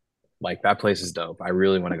like that place is dope. I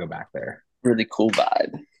really want to go back there. Really cool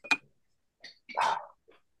vibe. I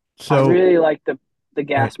So really like the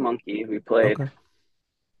Gas Monkey we played. okay.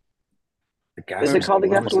 The Is it called the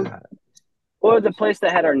where Gas was Monkey? that? Or the place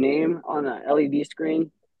that had our name on an LED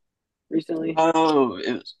screen recently Oh,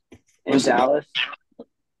 in Dallas.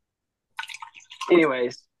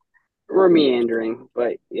 Anyways, we're meandering,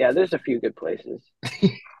 but yeah, there's a few good places.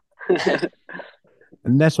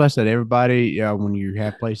 And that's why I said everybody, when you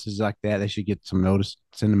have places like that, they should get some notice,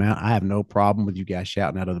 send them out. I have no problem with you guys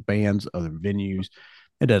shouting out other bands, other venues.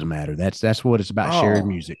 It doesn't matter. That's what it's about, sharing Oh,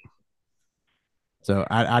 music. So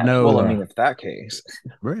I know, well, I mean, if that case,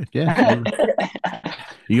 right, yeah.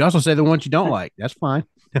 You also say the ones you don't like. That's fine.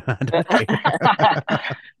 I don't care.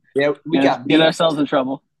 yeah, we got get beef. ourselves in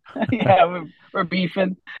trouble. Yeah, we're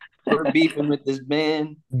beefing. We're beefing with this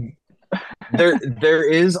band. there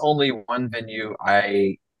is only one venue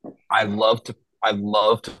I love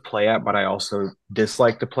to play at, but I also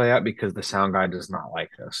dislike to play at because the sound guy does not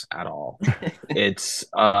like us at all. It's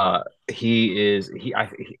I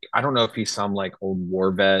don't know if he's some like old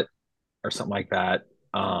war vet or something like that.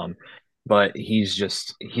 But he's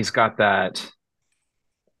got that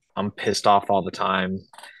I'm pissed off all the time.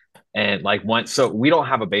 And like once, so we don't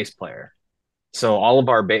have a bass player. So all of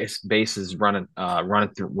our bases runs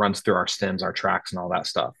through our stems, our tracks, and all that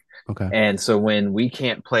stuff. Okay. And so when we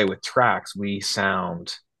can't play with tracks, we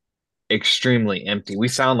sound extremely empty. We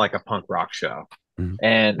sound like a punk rock show. Mhm.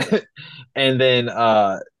 And and then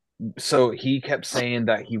so he kept saying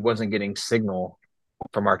that he wasn't getting signal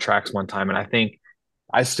from our tracks one time, and I think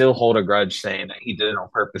I still hold a grudge saying that he did it on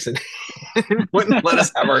purpose and wouldn't let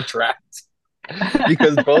us have our tracks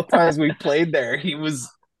because both times we played there, he was.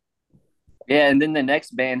 Yeah, and then the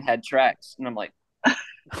next band had tracks, and I'm like,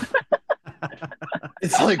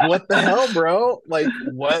 It's like, what the hell, bro? Like,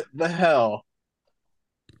 what the hell?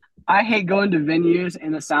 I hate going to venues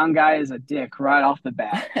and the sound guy is a dick right off the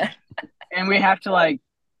bat. And we have to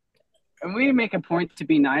and we make a point to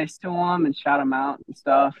be nice to him and shout him out and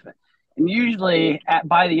stuff. And usually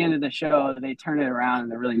by the end of the show, they turn it around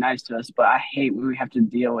and they're really nice to us. But I hate when we have to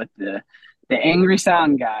deal with the angry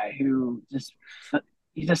sound guy who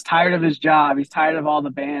he's just tired of his job. He's tired of all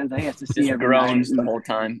the bands that he has to see just every night. groans the whole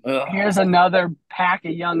time. Ugh. Here's another pack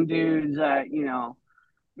of young dudes that,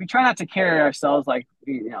 we try not to carry ourselves like,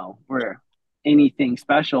 we're anything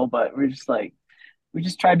special, but we just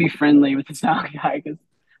try to be friendly with the sound guy because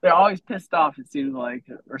they're always pissed off, it seems like,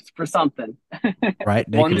 or for something. Right.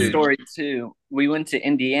 One Dude. story too. We went to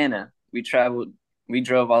Indiana. We drove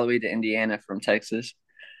all the way to Indiana from Texas,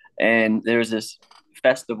 and there was this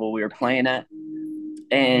festival we were playing at,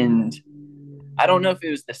 and I don't know if it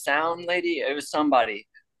was the sound lady, it was somebody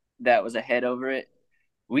that was ahead over it.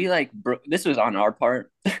 We this was on our part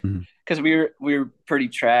because we were pretty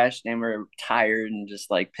trashed and we are tired and just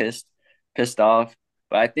like pissed off.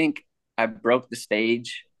 But I think I broke the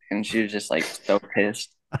stage and she was just like so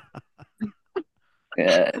pissed.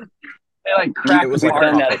 Yeah, they like cracked. It was like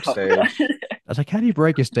a pop-up stage. I was like, how do you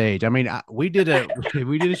break a stage? I mean, we did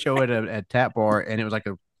a show at Tap Bar, and it was like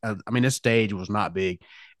this stage was not big,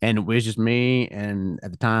 and it was just me, and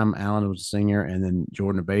at the time Alan was a singer, and then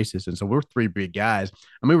Jordan a bassist, and so we're three big guys.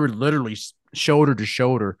 I mean, we were literally shoulder to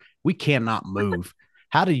shoulder. We cannot move.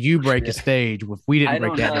 How do you break a stage if we didn't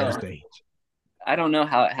break that damn stage? I don't know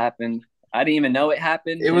how it happened. I didn't even know it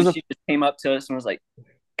happened. She just came up to us and was like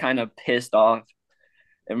kind of pissed off.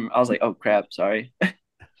 And I was like, oh crap, sorry.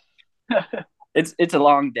 It's a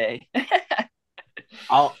long day.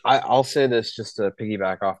 I'll say this just to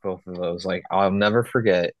piggyback off both of those. Like, I'll never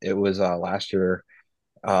forget. It was last year.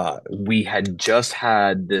 We had just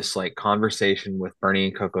had this like conversation with Bernie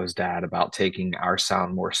and Coco's dad about taking our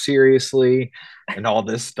sound more seriously and all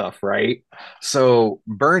this stuff, right? So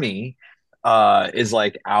Bernie is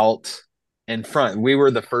like out in front. We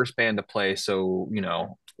were the first band to play, so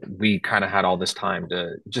we kind of had all this time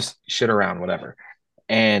to just shit around, whatever.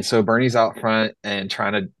 And so Bernie's out front and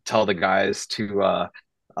trying to tell the guys to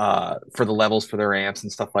for the levels for their amps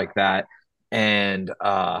and stuff like that. And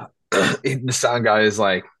the sound guy is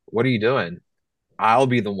like, "What are you doing? I'll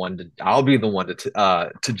be the one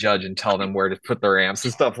to judge and tell them where to put their amps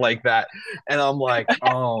and stuff like that." And I'm like,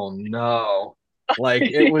 "Oh no!" Like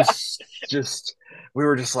it was just we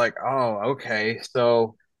were just like, "Oh, okay."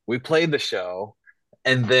 So we played the show,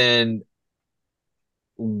 and then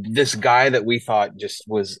this guy that we thought just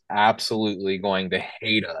was absolutely going to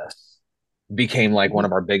hate us became like one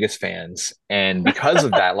of our biggest fans. And because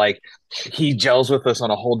of that, like he gels with us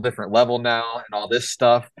on a whole different level now and all this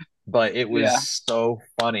stuff. But it was so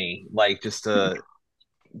funny, like just to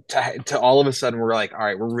all of a sudden we're like, all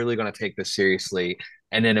right, we're really going to take this seriously.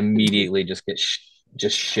 And then immediately just get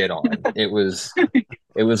just shit on. It was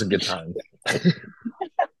a good time.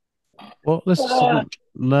 Well, let's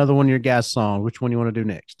another one of your guys' songs. Which one you want to do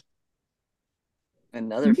next?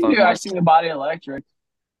 Another fun one. I Sing the Body Electric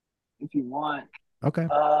if you want. Okay.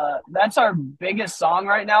 That's our biggest song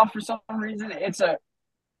right now for some reason. It's a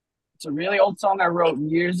really old song I wrote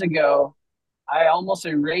years ago. I almost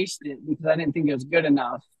erased it because I didn't think it was good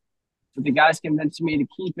enough. But the guys convinced me to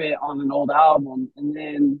keep it on an old album. And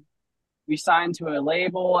then we signed to a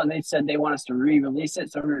label and they said they want us to re-release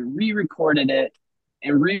it. So we re-recorded it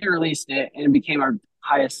and re-released it, and it became our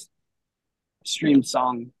highest streamed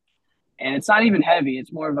song. And it's not even heavy.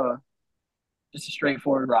 It's more of just a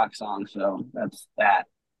straightforward rock song. So that's that.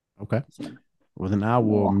 Okay. Well, then I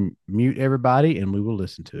will mute everybody and we will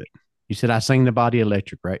listen to it. You said I Sing the Body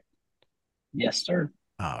Electric, right? Yes, sir.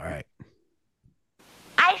 All right.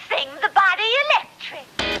 I sing the body electric.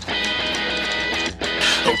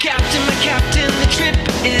 Oh, Captain, my Captain, the trip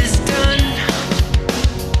is done.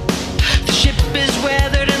 The ship is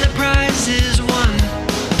weathered and the prize is won.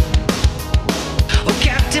 Oh,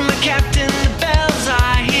 Captain, my Captain, the bells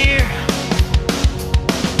I hear.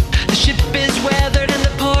 The ship is weathered and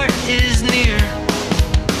the port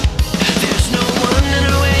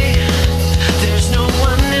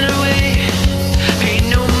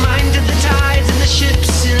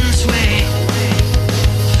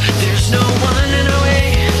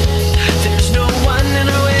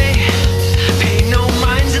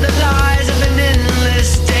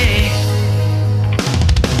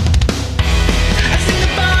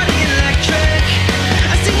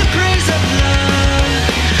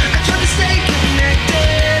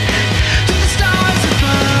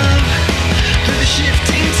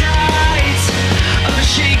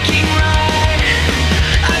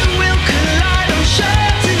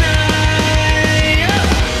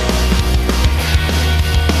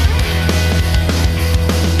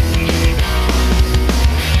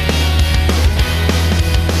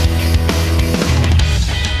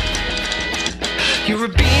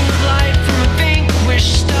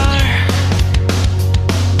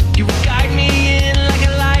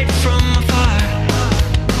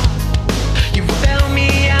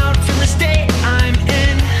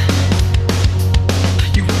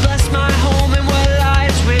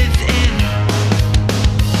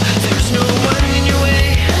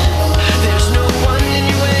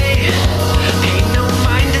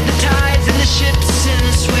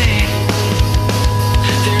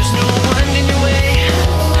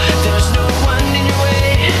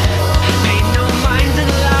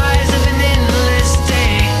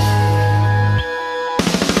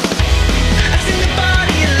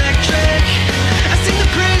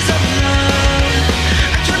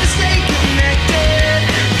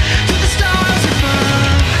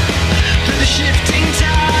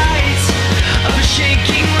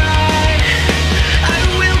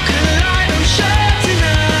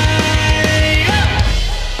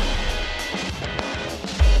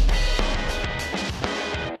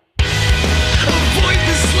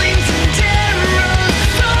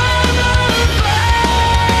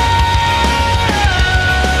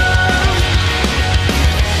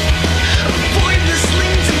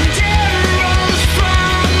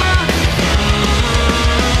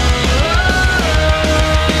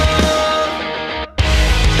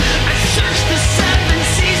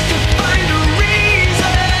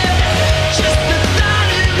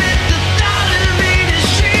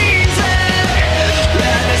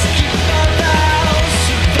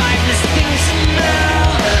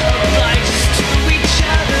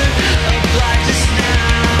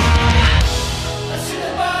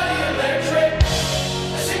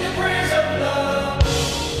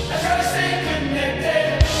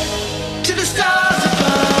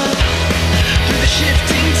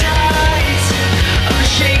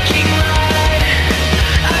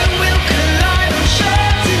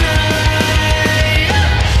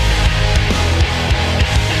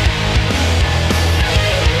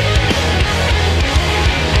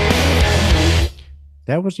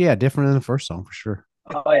That was different than the first song for sure.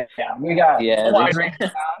 Oh yeah, we got Yeah, a wide range of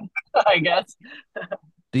sound, I guess.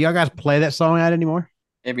 Do y'all guys play that song out anymore?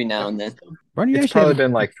 every now and then. Bernie, you It's actually probably have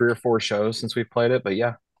been like 3 or 4 shows since we played it, but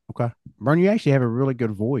yeah. okay. Bernie, you actually have a really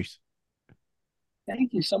good voice.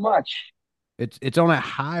 Thank you so much. It's on that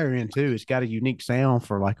higher end too. It's got a unique sound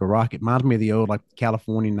for like a rock. It reminds me of the old like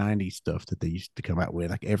California '90s stuff that they used to come out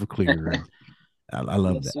with, like Everclear, and I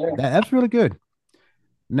love Yes, that. sir. That's really good.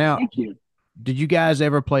 Now, Thank you. did you guys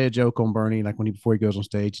ever play a joke on Bernie like when before he goes on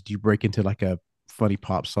stage? Did you break into like a funny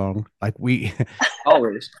pop song like we?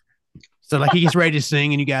 Always. So like he gets ready to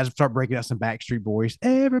sing, and you guys start breaking out some Backstreet Boys.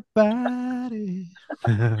 Everybody.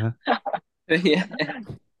 Yeah.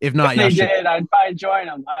 If not, y'all They should. did. I'd join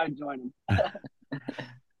them. I'd join them.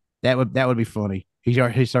 That would be funny. He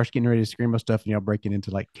starts getting ready to screamo stuff, and y'all breaking into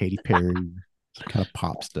like Katy Perry, some kind of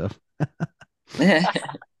pop stuff.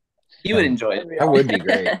 You would enjoy it. That would be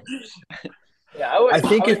great. Yeah, I would. I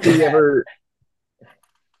think I would if do we that. ever,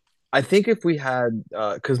 I think if we had,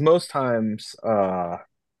 because most time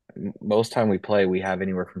we play, we have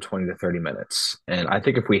anywhere from 20 to 30 minutes. And I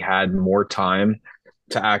think if we had more time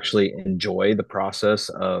to actually enjoy the process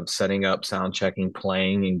of setting up, sound checking,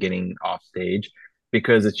 playing, and getting off stage,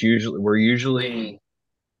 because we're usually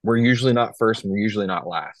not first and we're usually not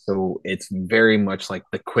last. So it's very much like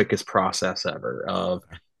the quickest process ever of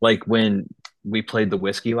like when we played the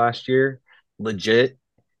whiskey last year, legit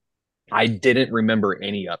I didn't remember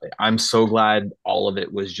any of it. I'm so glad all of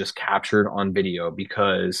it was just captured on video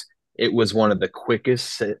because it was one of the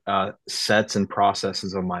quickest sets and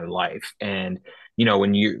processes of my life. And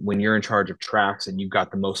when you're in charge of tracks and you've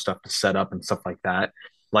got the most stuff to set up and stuff like that,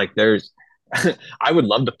 like there's, I would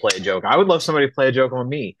love to play a joke. I would love somebody to play a joke on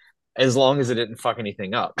me as long as it didn't fuck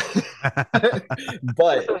anything up.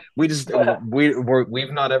 But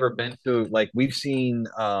we've not ever been to like we've seen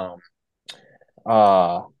uh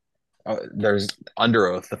there's Under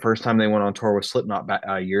Oath. The first time they went on tour with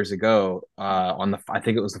Slipknot years ago, on the I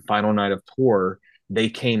think it was the final night of tour, they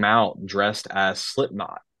came out dressed as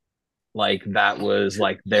Slipknot, like that was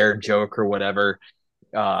like their joke or whatever,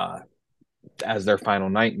 uh, as their final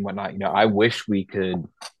night and whatnot. I wish we could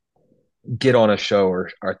get on a show or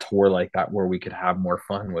a tour like that where we could have more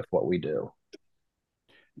fun with what we do.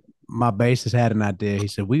 My bassist had an idea. He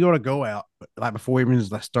said we got to go out like before we even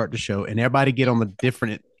start the show, and everybody get on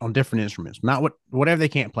different instruments, not whatever they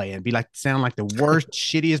can't play, and be like sound like the worst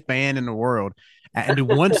shittiest band in the world, and do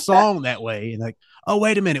one song that way, and like, oh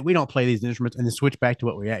wait a minute, we don't play these instruments, and then switch back to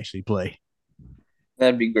what we actually play.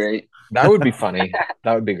 That'd be great. That would be funny.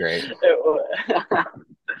 That would be great.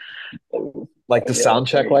 Like the sound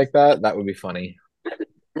check like that. That would be funny.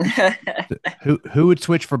 Who would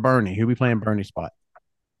switch for Bernie? Who would be playing Bernie's spot?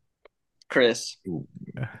 Chris.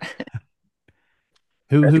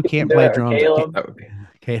 Who can't play drums? Caleb. That would be.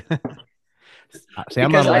 Okay. See,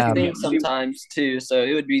 I'm Because not I allowed. sing sometimes too, so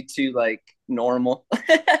it would be too like normal.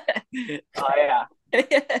 Oh yeah.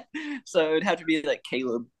 So it would have to be like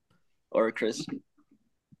Caleb or Chris.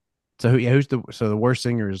 So who's the worst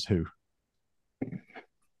singer is who?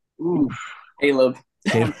 Oof. Caleb.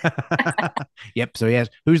 Yep. So yes,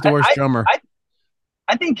 who's the worst drummer?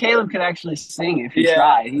 I think Caleb could actually sing if he Yeah,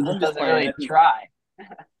 tried. He I'm just just doesn't really playing. try.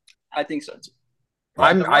 I think so too.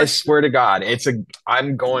 I swear to God,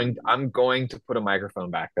 I'm going to put a microphone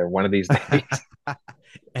back there one of these days.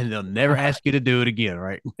 And they'll never ask you to do it again,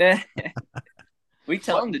 right? We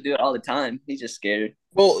tell him to do it all the time. He's just scared.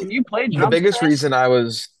 Well, Can you play the drums? biggest Chris? reason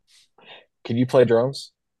can you play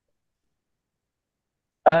drums?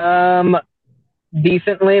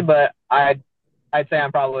 Decently, but I'd say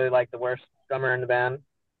I'm probably like the worst drummer in the band.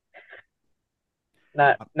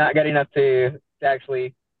 Not good enough to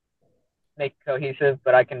actually make cohesive,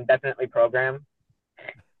 but I can definitely program.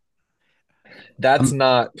 That's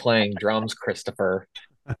not playing drums, Christopher.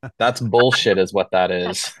 That's bullshit is what that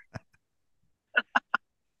is.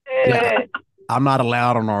 Yeah, I'm not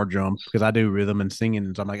allowed on our drums because I do rhythm and singing.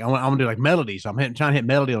 And so I'm like, I'm gonna do like melody. So I'm trying to hit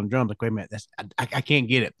melody on drums. Like, wait a minute, I can't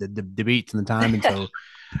get it. The beats and the time. And so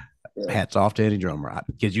hats off to any drummer, right?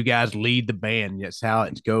 Because you guys lead the band. That's how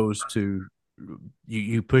it goes to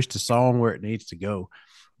you push the song where it needs to go.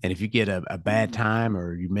 And if you get a bad time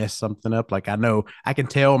or you mess something up, like I know I can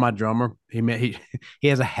tell my drummer, he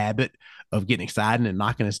has a habit of getting excited and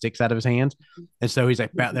knocking his sticks out of his hands. And so he's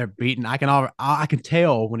like out there beating. I can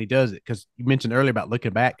tell when he does it because you mentioned earlier about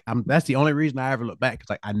looking back. That's the only reason I ever look back because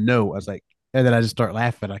like I know I was like, and then I just start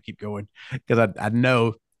laughing. I keep going because I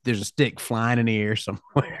know there's a stick flying in the air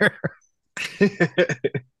somewhere.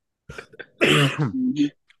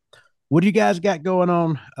 What do you guys got going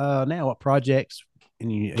on now? What projects?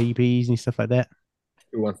 Any EPs and stuff like that?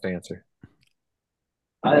 Who wants to answer?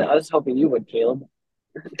 I was hoping you would, Caleb.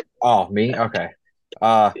 Oh, me? Okay.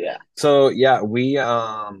 Yeah. So yeah, we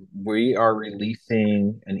are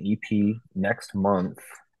releasing an EP next month.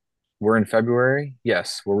 We're in February.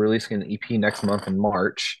 Yes, we're releasing an EP next month in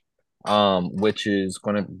March, which is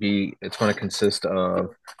it's going to consist of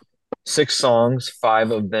 6 songs.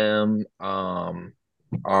 5 of them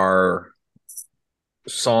are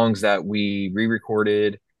songs that we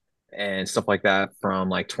re-recorded and stuff like that from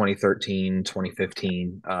like 2013,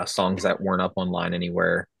 2015, songs that weren't up online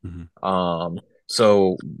anywhere. Mm-hmm.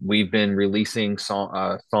 So we've been releasing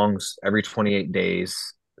songs every 28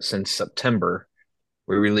 days since September.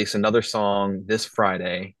 We release another song this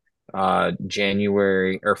Friday,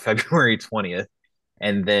 January or February 20th,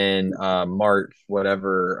 and then March,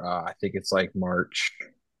 whatever, I think it's like March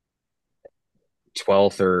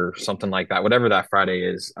 12th or something like that, whatever that Friday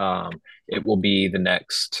is, it will be the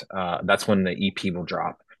next, that's when the EP will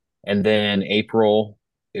drop. And then April,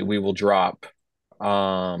 we will drop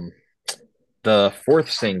the 4th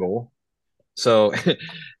single. So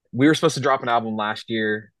we were supposed to drop an album last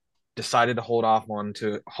year, decided to hold off on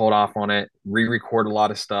it, re-record a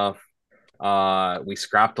lot of stuff. We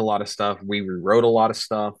scrapped a lot of stuff. We rewrote a lot of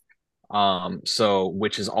stuff. So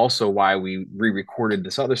which is also why we re-recorded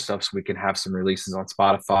this other stuff so we can have some releases on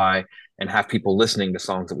Spotify and have people listening to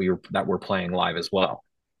songs that we're playing live as well.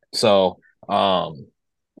 So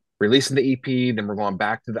releasing the EP, then we're going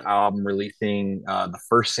back to the album, releasing the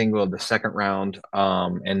first single of the second round,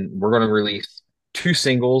 and we're going to release 2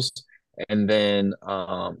 singles and then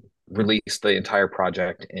release the entire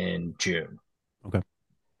project in June. Okay.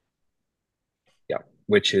 Yeah,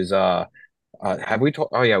 which is have we told?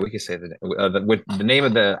 Oh yeah, we could say that the name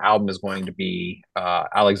of the album is going to be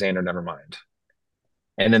Alexander Nevermind,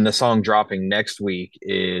 and then the song dropping next week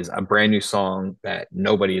is a brand new song that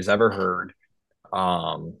nobody has ever heard,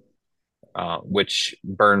 which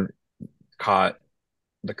Burn caught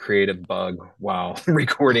the creative bug while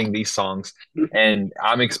recording these songs, and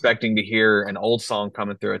I'm expecting to hear an old song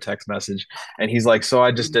coming through a text message, and he's like, "So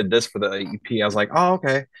I just did this for the EP." I was like, "Oh,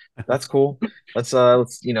 okay, that's cool. Let's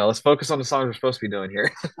focus on the songs we're supposed to be doing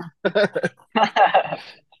here."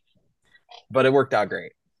 But it worked out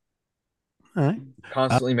great. All right.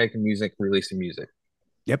 Constantly making music, releasing music.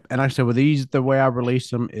 Yep. And like I said, with these, the way I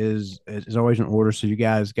release them is always in order. So you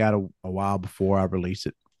guys got a while before I release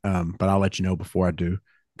it. But I'll let you know before I do,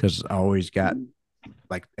 because I always got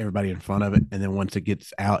like everybody in front of it. And then once it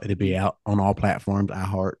gets out, it'll be out on all platforms,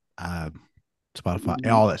 iHeart,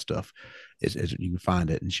 Spotify, all that stuff. Is you can find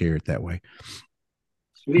it and share it that way.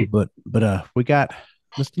 Sweet. But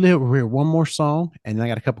let's do one more song, and then I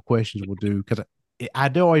got a couple questions we'll do, because I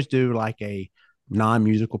do always do like a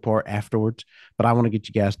non-musical part afterwards, but I want to get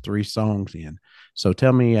you guys 3 songs in. So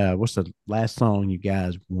tell me, what's the last song you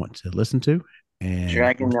guys want to listen to? And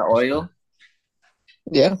Dragging the Oil.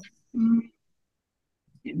 Yeah.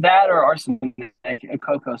 That or Arsenic, a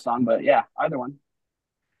Coco song, but yeah, either one.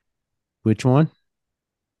 Which one?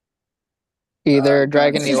 Either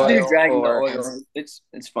Dragging the Just do Oil Dragging the or Oil. It's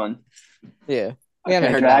fun. yeah. We haven't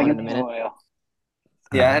Okay, heard that one Dragon in a minute. Oil.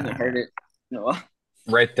 Yeah, I haven't heard it. No.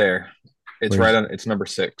 Right there. It's Where's- right on. It's number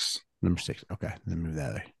 6. Number 6. Okay, then move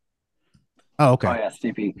that way. Oh, okay. Oh yeah,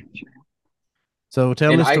 CP. So tell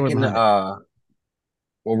me And the I story can. behind it.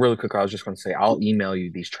 Well, really quick, I was just going to say I'll email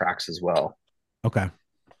you these tracks as well. Okay,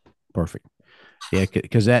 perfect. Yeah,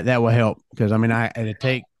 because that will help. Because I mean, it'd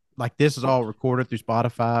take, like, this is all recorded through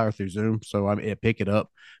Spotify or through Zoom, so I mean, it pick it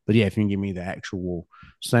up. But yeah, if you can give me the actual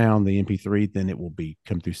sound, the MP3, then it will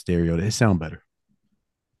come through stereo. It sound better.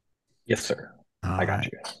 Yes, sir. All I got right.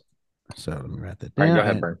 you. So let me write that All down. right, go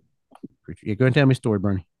ahead, Bern. Yeah, go ahead and tell me a story,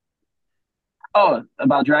 Bernie. Oh,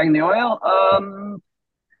 about Dragging the Oil.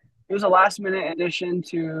 It was a last minute addition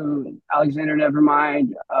to Alexander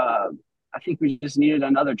Nevermind. I think we just needed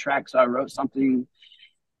another track, so I wrote something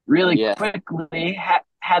really quickly.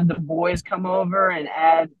 Had the boys come over and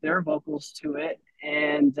add their vocals to it,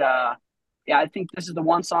 and yeah, I think this is the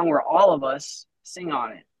one song where all of us sing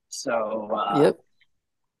on it. So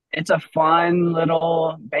it's a fun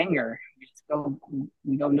little banger.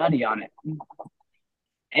 We go nutty on it,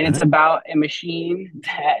 and it's about a machine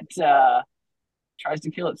that tries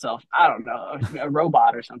to kill itself. I don't know, a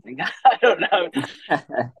robot or something. I don't know.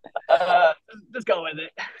 Just go with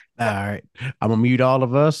it. All right. I'm going to mute all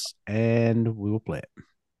of us, and we will play it.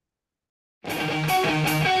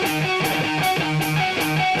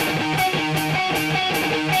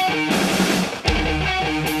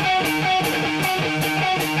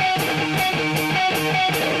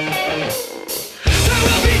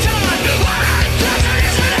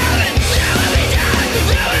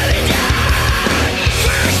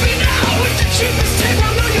 Cheapest tape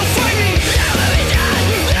on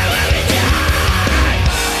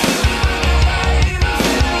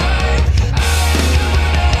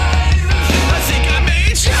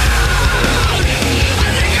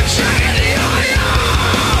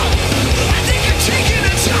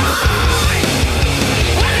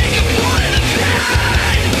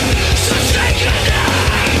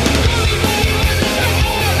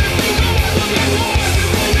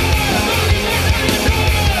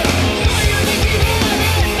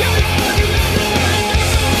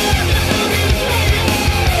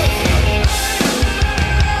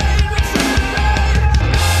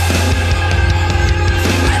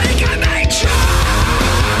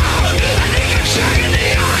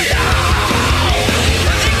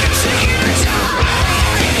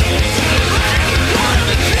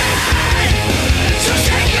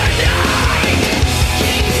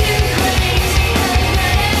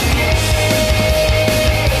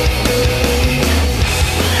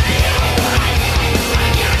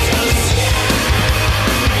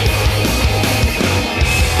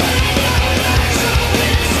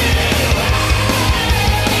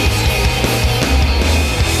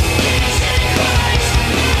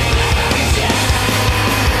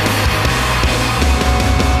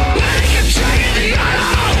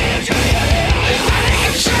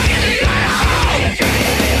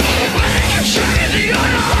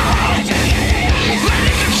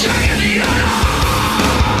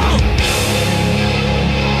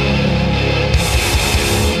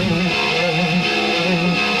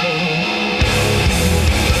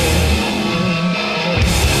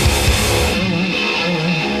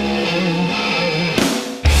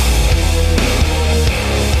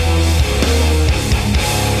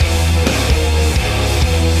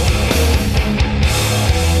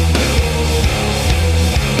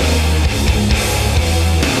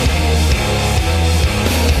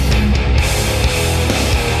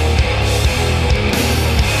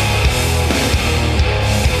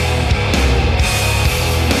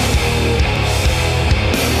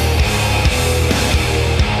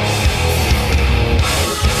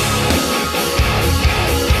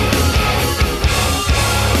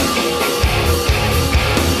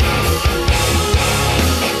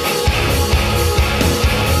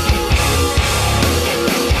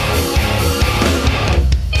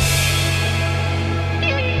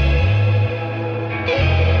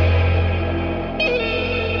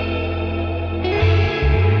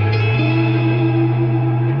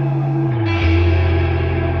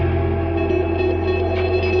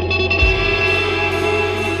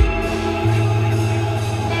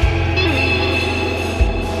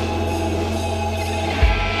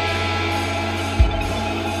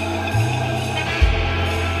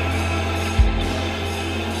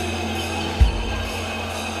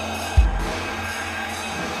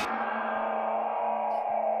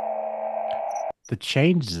the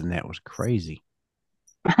changes in that was crazy.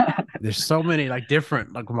 There's so many like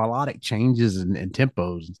different like melodic changes and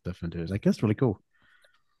tempos and stuff into it. It's like that's really cool.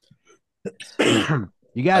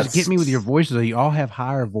 You guys get me with your That's voices. You all have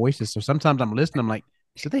higher voices, so sometimes I'm listening. I'm like,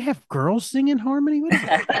 do they have girls singing harmony? What is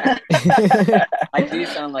it? I do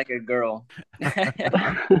sound like a girl.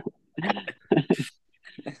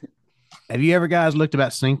 Have you ever guys looked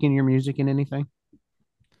about syncing your music in anything?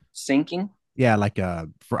 Sinking? Yeah, like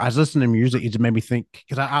for I was listening to music, it just made me think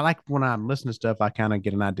because I like when I'm listening to stuff, I kind of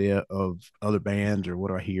get an idea of other bands or what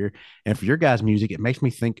do I hear. And for your guys' music, it makes me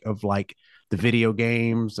think of like the video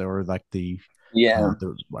games or like Yeah.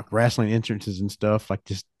 the like wrestling entrances and stuff, like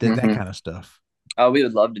just that Hmm. kind of stuff. Oh, we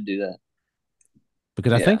would love to do that.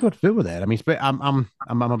 Because I Yeah. think it would fit with that. I mean,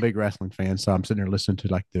 I'm a big wrestling fan, so I'm sitting there listening to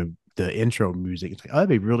like the intro music. It's like, oh, that'd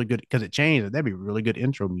be really good because it changed. That'd be really good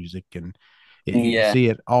intro music, and you Yeah. see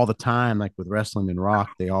it all the time. Like with wrestling and rock,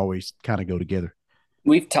 they always kind of go together.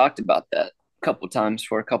 We've talked about that a couple times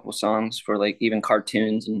for a couple songs for like even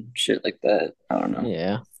cartoons and shit like that. I don't know.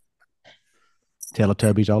 Yeah.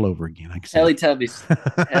 Teletubbies all over again. I can see.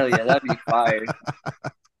 Teletubbies. Hell yeah, that'd be fire.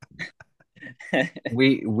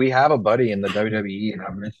 we have a buddy in the WWE, and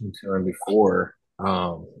I've mentioned to him before.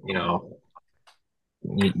 You know,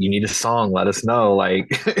 you need a song, let us know. Like,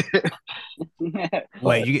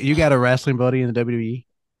 Wait, you got a wrestling buddy in the WWE?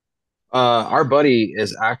 our buddy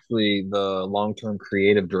is actually the long-term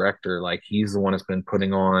creative director. Like, he's the one that's been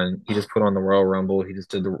putting on. He just put on the Royal Rumble. He just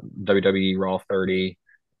did the WWE Raw 30.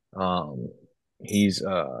 Um, he's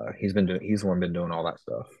been doing. He's the one been doing all that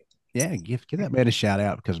stuff. Yeah, give that man a shout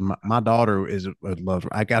out because my daughter is loves.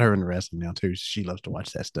 I got her in wrestling now too. She loves to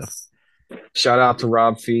watch that stuff. Shout out to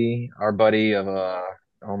Rob Fee, our buddy of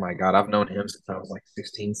oh my God, I've known him since I was like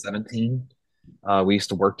 16, 17. We used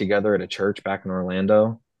to work together at a church back in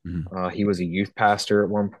Orlando. Mhm. He was a youth pastor at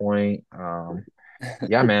one point.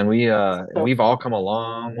 Yeah, man, we've all come a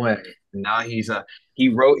long way. Now he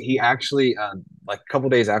actually like a couple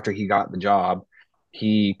days after he got the job,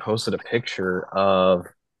 he posted a picture of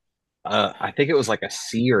I think it was like a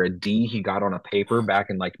C or a D he got on a paper back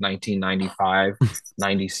in like 1995,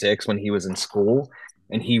 96 when he was in school.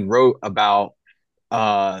 And he wrote about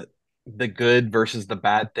uh, the good versus the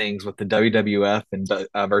bad things with the WWF and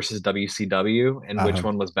versus WCW and which Uh-huh.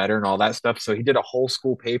 one was better and all that stuff. So he did a whole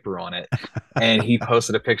school paper on it. And he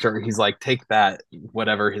posted a picture. He's like, take that,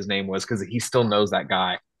 whatever his name was, because he still knows that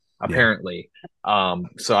guy, Yeah. apparently.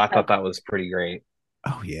 So I thought that was pretty great.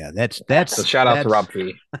 Oh yeah, that's So shout out to that's Rob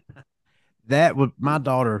Fee. that would my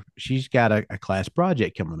daughter. She's got a class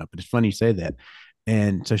project coming up, and it's funny you say that.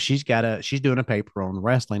 And so she's doing a paper on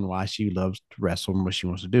wrestling, why she loves to wrestle and what she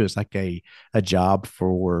wants to do. It's like a job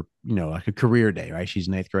for like a career day, right? She's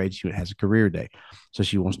in eighth grade. She has a career day, so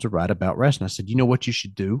she wants to write about wrestling. I said, you know what you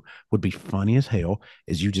should do would be funny as hell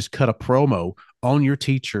is you just cut a promo on your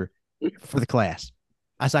teacher for the class.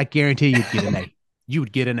 I said, I guarantee you'd get an A. You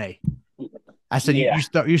would get an A. I said, Yeah.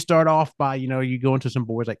 you start off by, you go into some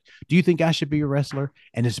boys like, do you think I should be a wrestler?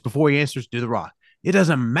 And it's before he answers, do the rock. It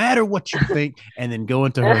doesn't matter what you think, and then go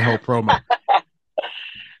into her whole promo.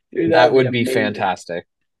 Dude, That would be amazing. fantastic.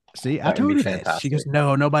 See, I That would told be her that. She fantastic. goes,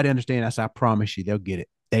 no, nobody understands. I said, I promise you, they'll get it.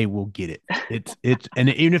 They will get it. And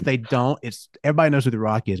even if they don't, it's everybody knows who the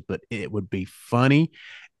Rock is, but it would be funny,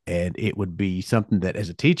 and it would be something that as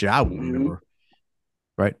a teacher I would remember.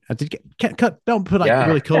 Right? I think can't cut. Don't put like Yeah.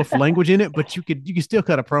 really colorful language in it, but you could still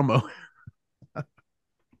cut a promo.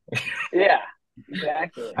 Yeah,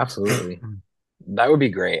 exactly. Absolutely. That would be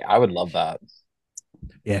great. I would love that.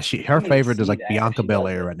 Yeah, her need to favorite is see like that Bianca if she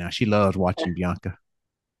Belair does it. right now. She loves watching Bianca.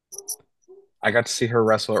 I got to see her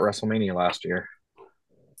wrestle at WrestleMania last year.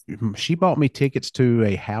 She bought me tickets to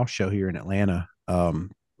a house show here in Atlanta, right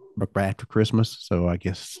after Christmas. So I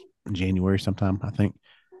guess January sometime. I think,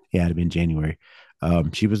 yeah, it'd been January.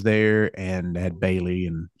 She was there and had Bailey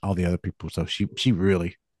and all the other people. So she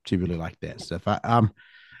really liked that stuff.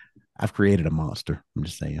 I've created a monster. I'm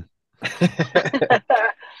just saying.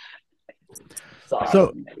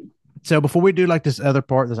 So before we do like this other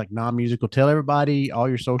part that's like non-musical, tell everybody all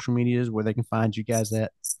your social medias where they can find you guys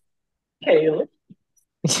at. Caleb.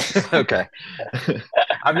 Okay.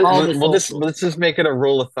 Let's just make it a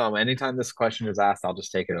rule of thumb. Anytime this question is asked, I'll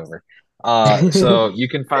just take it over. So you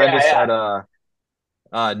can find us at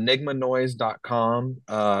nygmanoise.com.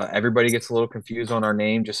 Everybody gets a little confused on our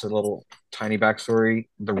name. Just a little tiny backstory.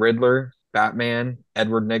 The Riddler, Batman,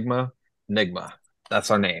 Edward Nygma. That's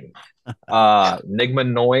our name. Nygma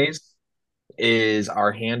Noise is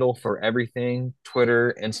our handle for everything: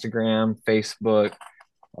 Twitter, Instagram, Facebook,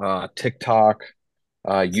 TikTok,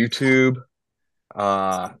 YouTube,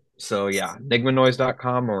 So yeah,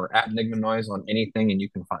 nygmanoise.com or at nygmanoise on anything, and you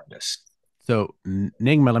can find us. So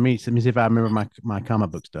Nygma, let me see if I remember my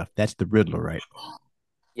comic book stuff. That's the Riddler, right?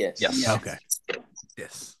 Yes. Yes. Okay.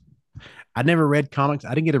 Yes. I never read comics.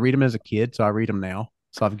 I didn't get to read them as a kid, so I read them now.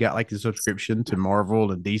 So I've got like a subscription to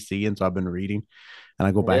Marvel and DC, and so I've been reading, and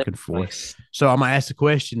I go Yeah. back and forth. Nice. So I'm gonna ask the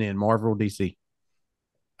question in Marvel, DC.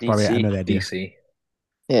 Probably I DC. know that deal. DC.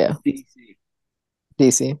 Yeah, DC.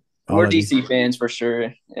 DC. We're of you. DC fans for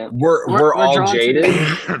sure. Yeah. We're all drawn jaded.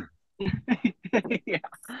 To yeah,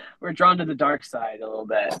 we're drawn to the dark side a little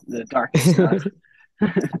bit, the darkest stuff.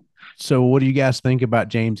 So what do you guys think about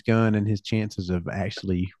James Gunn and his chances of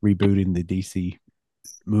actually rebooting the DC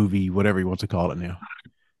movie, whatever he wants to call it now?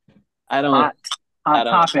 I don't. Hot, I hot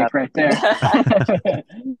don't- topic right there.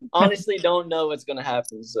 Honestly, don't know what's gonna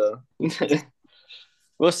happen. So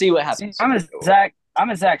we'll see what happens. I'm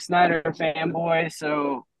a Zack Snyder fanboy,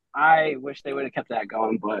 so I wish they would have kept that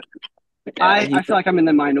going. But Yeah, I feel like I'm in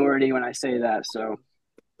the minority when I say that. So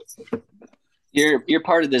you're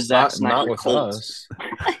part of the Zack Not Snyder with cult. us.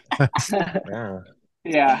 Yeah.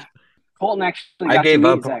 yeah, Colton actually I got to gave meet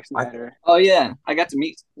up. Zack Snyder. Oh yeah, I got to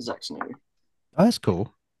meet Zack Snyder. Oh, that's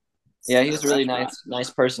cool. Yeah, he was a really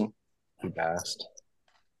nice person. He passed.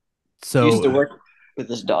 So He used to work with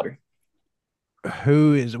his daughter.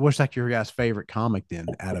 what's like your guys' favorite comic then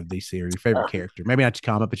out of DC, or your favorite character? Maybe not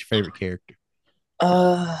your comic, but your favorite character.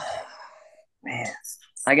 Man,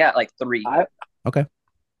 I got like 3. Okay.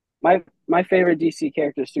 My favorite DC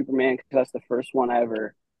character is Superman because that's the first one I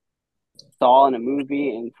ever saw in a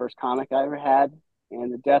movie and first comic I ever had.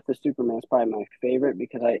 And the death of Superman is probably my favorite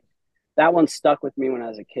because that one stuck with me when I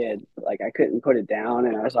was a kid. Like I couldn't put it down,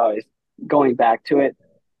 and I was always going back to it.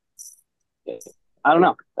 I don't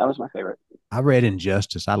know. That was my favorite. I read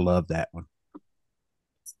Injustice. I love that one.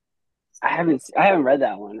 I haven't read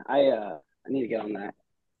that one. I need to get on that.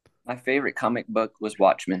 My favorite comic book was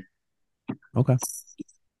Watchmen. Okay.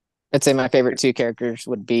 I'd say my favorite 2 characters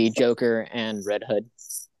would be Joker and Red Hood.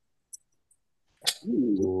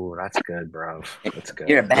 Ooh, that's good, bro. That's good.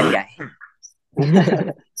 You're a bad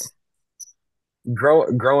guy.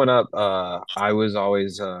 Growing up, I was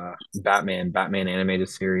always Batman animated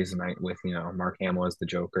series, and with Mark Hamill as the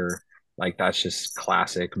Joker. Like that's just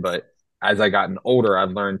classic. But as I gotten older,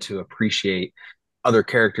 I've learned to appreciate other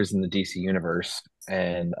characters in the DC universe,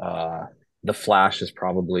 and the Flash is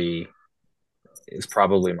probably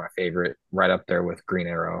my favorite, right up there with Green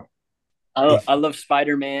Arrow. I love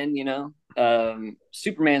Spider-Man.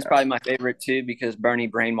 Superman's probably my favorite too because Bernie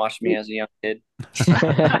brainwashed me as a young kid.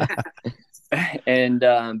 And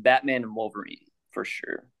Batman and Wolverine for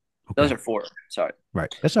sure. Okay. Those are 4. Sorry.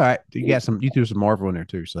 Right. That's all right. You threw some Marvel in there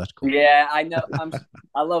too, so that's cool. Yeah, I know.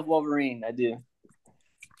 I love Wolverine. I do.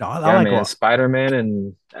 No, I Yeah, like man, what Spider-Man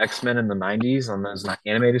and X-Men in the '90s on those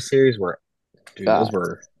animated series those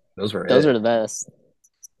were Those it. are the best.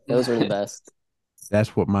 Those are the best.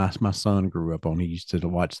 that's what my son grew up on. He used to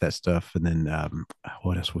watch that stuff, and then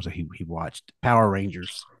what else was it? He watched Power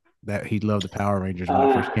Rangers. That he loved the Power Rangers when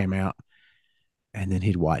it first came out, and then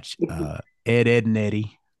he'd watch Ed, and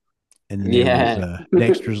Eddie, and then there was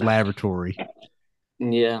Dexter's Laboratory.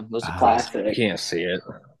 Yeah, those are You classic. can't see it.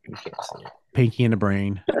 Pinky and the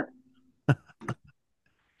Brain.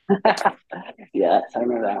 Yes, I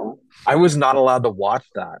remember that one. I was not allowed to watch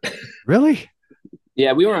that. Really?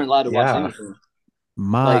 Yeah, we weren't allowed to watch Yeah. anything.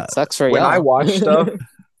 My Sucks for When y'all. I watched stuff,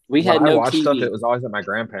 We had when I no watched stuff, TV. it was always at my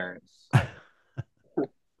grandparents.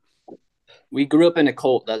 We grew up in a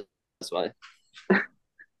cult. That's why.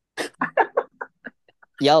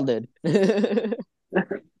 Y'all did.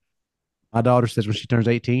 my daughter says when she turns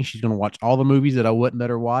 18, she's going to watch all the movies that I wouldn't let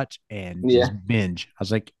her watch and just binge. I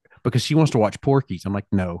was like, because she wants to watch Porky's. I'm like,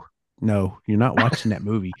 no, you're not watching that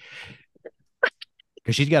movie.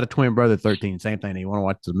 Because she's got a twin brother, 13, same thing. They want to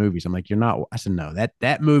watch the movies. I'm like, you're not. I said, no,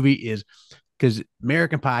 that movie is because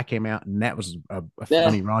American Pie came out and that was a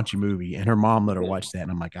funny, raunchy movie. And her mom let her watch that.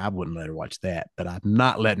 And I'm like, I wouldn't let her watch that, but I'm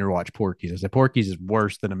not letting her watch Porky's. I said, Porky's is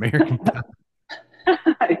worse than American Pie.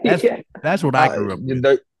 That's what I grew up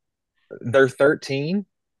with. They're 13.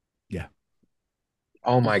 Yeah.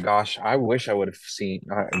 Oh my gosh! I wish I would have seen.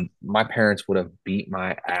 My parents would have beat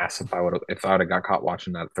my ass if I would have got caught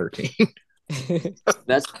watching that at 13.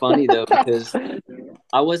 That's funny though because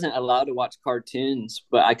I wasn't allowed to watch cartoons,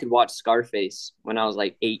 but I could watch Scarface when I was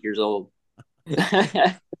like 8 years old.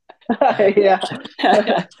 Yeah.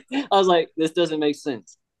 I was like, this doesn't make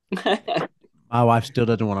sense. My wife still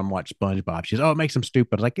doesn't want to watch SpongeBob. She's, oh, it makes him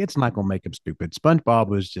stupid. Like, it's not going to make him stupid. SpongeBob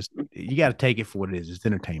was just, you got to take it for what it is. It's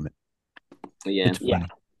entertainment. Yeah. It's funny.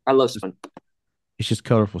 I love Spon. It's just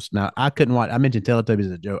colorful. Now I couldn't watch. I mentioned Teletubbies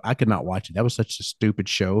as a joke. I could not watch it. That was such a stupid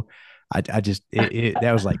show. I just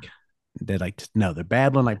that was like they're like no, they're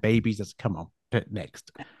babbling like babies. That's come on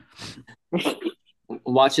next.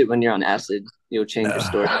 Watch it when you're on acid. You'll change your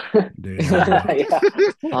story. Dude, no.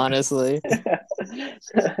 Honestly,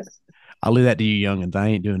 I'll leave that to you youngins. I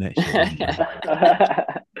ain't doing that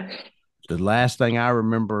shit. The last thing I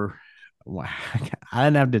remember, I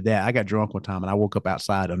didn't have to do that. I got drunk one time and I woke up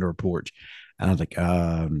outside under a porch, and I was like,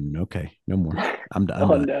 okay, no more. I'm done.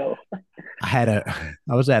 Oh no. I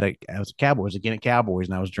was a Cowboys again at Cowboys,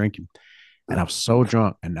 and I was drinking, and I was so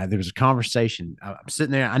drunk, and there was a conversation. I'm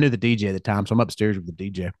sitting there. I knew the DJ at the time, so I'm upstairs with the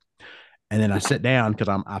DJ, and then I sit down because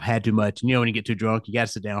I've had too much. And when you get too drunk, you got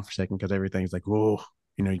to sit down for a second because everything's like, whoa,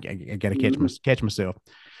 I got to catch myself.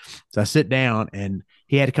 So I sit down, and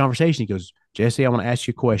he had a conversation. He goes, Jesse, I want to ask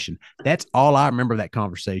you a question. That's all I remember of that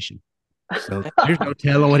conversation. So there's no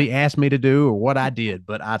telling what he asked me to do or what I did,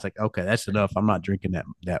 but I was like, okay, that's enough. I'm not drinking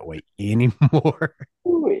that way anymore.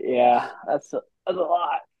 Ooh, yeah, that's a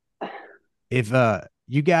lot. If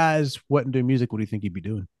you guys wouldn't do music, what do you think you'd be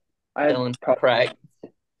doing? Selling crack.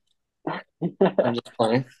 I'm just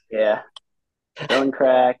playing. Yeah, selling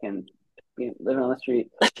crack and living on the street.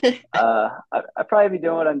 I'd probably be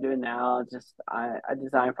doing what I'm doing now. Just I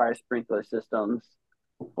design fire sprinkler systems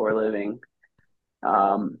for a living,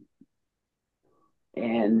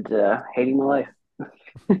 and hating my life,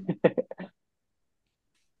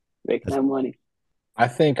 making that money. I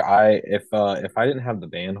think if I didn't have the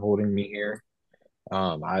band holding me here,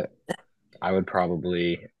 I would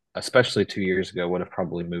probably, especially 2 years ago, would have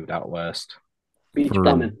probably moved out west. Beach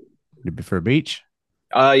bumming. For a beach?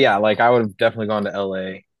 Yeah, like I would have definitely gone to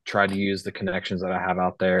LA, tried to use the connections that I have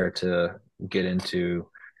out there to get into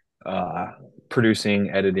producing,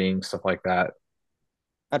 editing, stuff like that.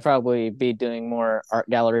 I'd probably be doing more art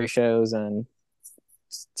gallery shows and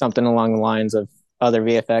something along the lines of other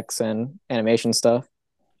VFX and animation stuff.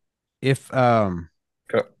 If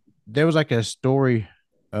there was like a story,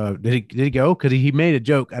 did he go? Because he made a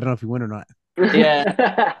joke. I don't know if he went or not.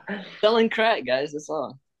 Yeah. Selling crack, guys. That's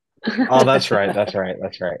all. Oh, that's right. That's right.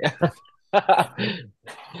 That's right.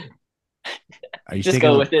 Are you Just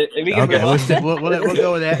go with it. Okay, we'll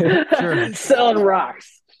go with that. Sure. Selling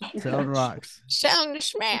rocks. Selling rocks. Selling the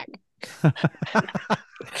smack.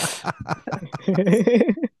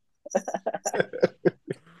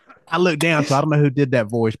 I looked down, so I don't know who did that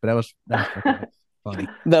voice, but that was funny.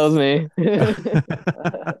 That was me.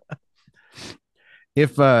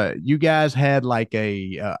 If you guys had like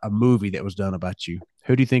a movie that was done about you,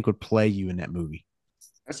 who do you think would play you in that movie?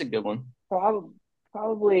 That's a good one.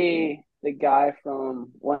 Probably the guy from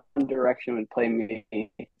One Direction would play me.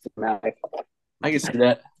 I can see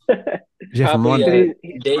that. Jeff from One.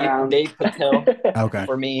 Dave Patel. Okay.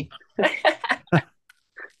 For me.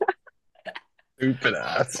 Stupid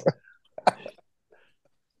ass.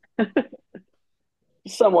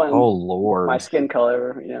 Someone. Oh Lord. My skin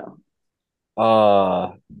color,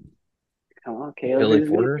 Come on, Caleb. Billy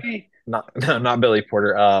Porter? Not Billy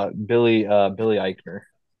Porter. Billy Eichner.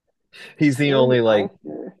 He's the only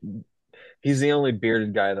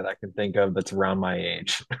bearded guy that I can think of that's around my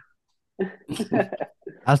age. I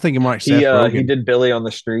was thinking more like Seth Rogen. He did Billy on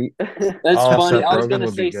the Street. That's funny. Seth I was Rogen gonna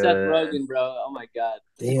would say be Seth good. Rogen, bro. Oh my god.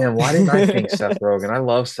 Damn, why didn't I think Seth Rogen? I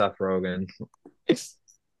love Seth Rogen. That's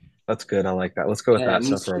good. I like that. Let's go with that,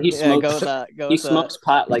 Seth Rogen. He smokes, go with that. he smokes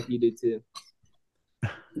pot like you do too.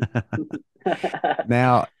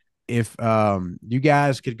 Now, if you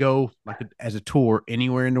guys could go like as a tour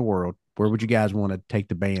anywhere in the world, where would you guys want to take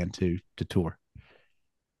the band to tour?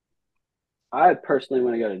 I personally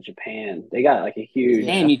want to go to Japan. They got like a huge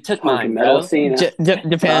Damn, you took punk mine, metal bro. scene. Japan's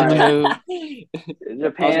the move.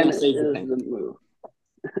 Japan is Japan. the move.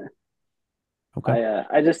 Okay.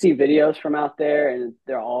 I just see videos from out there, and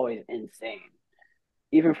they're always insane.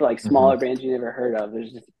 Even for like smaller bands you never heard of,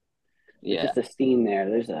 there's just a scene there.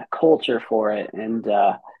 There's a culture for it, and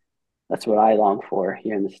that's what I long for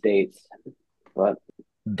here in the States. But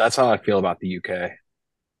that's how I feel about the UK.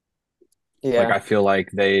 Yeah. Like I feel like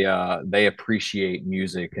they appreciate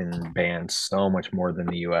music and bands so much more than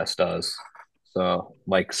the US does. So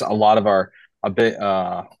like a lot of a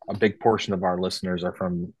big portion of our listeners are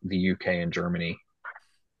from the UK and Germany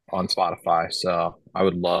on Spotify. So I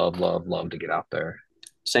would love to get out there.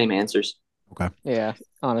 Same answers. Okay. Yeah,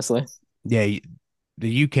 honestly. Yeah,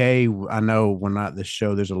 the UK, I know when at the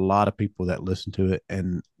show, there's a lot of people that listen to it,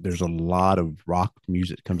 and there's a lot of rock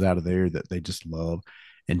music that comes out of there that they just love.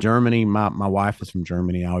 In Germany, my wife is from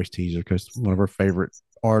Germany. I always tease her because one of her favorite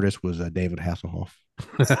artists was David Hasselhoff.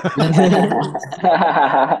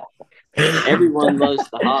 Everyone loves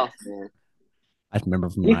the Hoff, man. I remember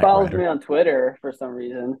from He Knight follows me Rider. on Twitter for some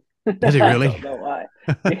reason. Does he I really? don't know why.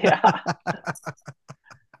 Yeah.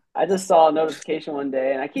 I just saw a notification one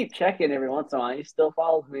day, and I keep checking every once in a while. He still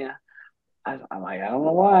follows me. I'm like, I don't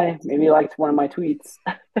know why. Maybe he liked one of my tweets.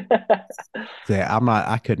 Yeah, I'm not.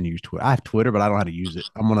 I couldn't use Twitter. I have Twitter, but I don't know how to use it.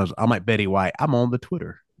 I'm like Betty White. I'm on the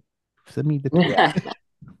Twitter. Send me the tweet. Yeah.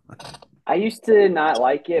 I used to not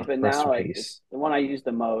like it, but Rest now in like peace. it's the one I use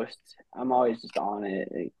the most. I'm always just on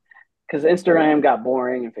it because Instagram got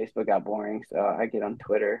boring and Facebook got boring, so I get on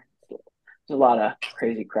Twitter. There's a lot of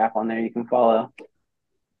crazy crap on there you can follow.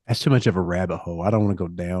 That's too much of a rabbit hole. I don't want to go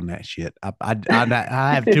down that shit. I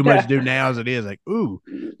have too much to do now as it is. Like, ooh,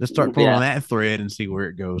 let's start pulling on Yeah. that thread and see where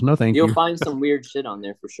it goes. No, thank You'll you. find some weird shit on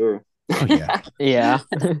there for sure. Oh yeah. Yeah.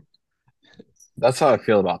 That's how I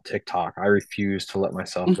feel about TikTok. I refuse to let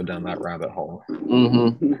myself go down that rabbit hole.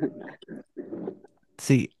 Mm-hmm.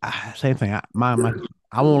 See, same thing.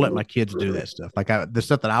 I won't let my kids do that stuff. Like the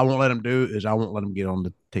stuff that I won't let them do is I won't let them get on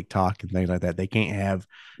the TikTok and things like that. They can't have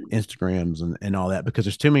Instagrams and all that because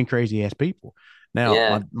there's too many crazy ass people. Now,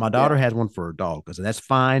 Yeah. my daughter has one for her dog because that's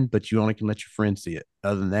fine, but you only can let your friends see it.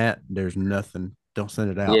 Other than that, there's nothing. Don't send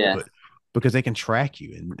it out. Yeah. But because they can track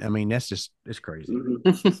you, and I mean that's just it's crazy.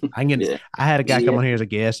 Mhm. I can get. Yeah. I had a guy come Yeah. on here as a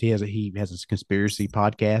guest. He has a conspiracy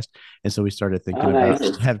podcast, and so we started thinking Oh, about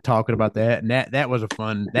nice. talking about that, and that was a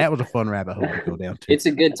fun rabbit hole to go down to. It's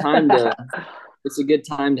a good time to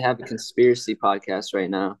have a conspiracy podcast right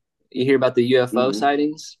now. You hear about the UFO Mhm.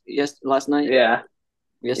 sightings last night? Yeah,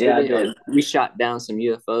 yeah, I Yesterday? did. We shot down some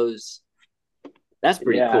UFOs. That's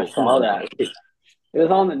pretty Yeah, cool. I Come saw on. that. It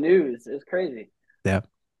was on the news. It was crazy. Yeah,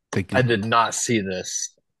 big I deal. did not see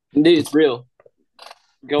this. Dude, it's real.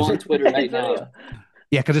 Go on Twitter right It's real. now.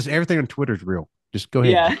 Yeah, because everything on Twitter is real. Just go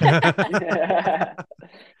ahead. Yeah.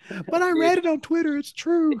 But I read it on Twitter. It's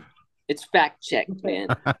true. It's fact checked, man.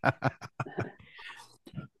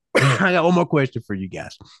 I got one more question for you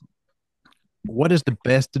guys. What is the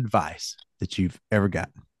best advice that you've ever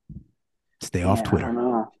gotten? Stay off Man, I Twitter. don't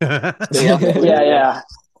know. Yeah.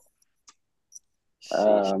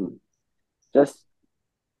 Yeah. Just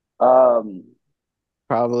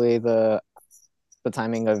Probably the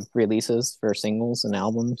timing of releases for singles and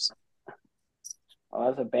albums.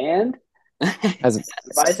 as a band, As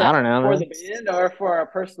advice I don't know, for man. the band or for a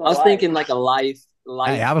personal. I was life? thinking like a life.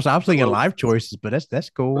 Hey, I was thinking life choices, but that's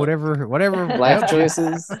cool. Whatever. Life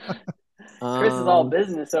choices. Chris is all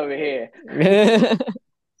business over here.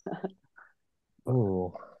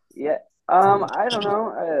 Oh, Yeah. I don't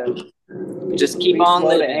know. Just keep be on slow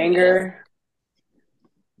living. to anger.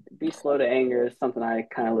 Be slow to anger is something I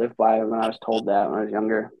kind of lived by when I was told that when I was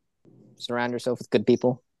younger. Surround yourself with good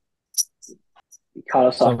people. You caught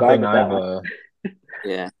us off guard something with that I've one.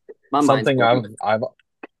 Yeah. My something mind's I've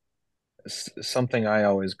something I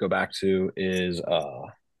always go back to is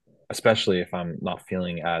especially if I'm not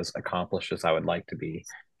feeling as accomplished as I would like to be,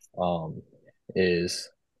 is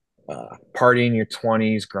party in your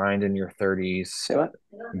 20s, grind in your 30s, Say what?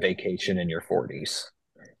 vacation in your 40s.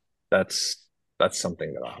 That's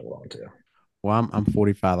something that I hold on to. Well, I'm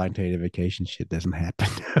 45. I can tell you the vacation shit doesn't happen.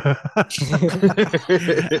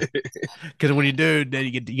 Because when you do, then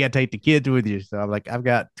you gotta take the kids with you. So I'm like, I've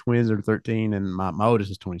got twins that are 13, and my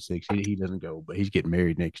oldest is 26. He doesn't go, but he's getting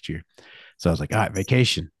married next year. So I was like, all right,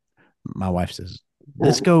 vacation. My wife says,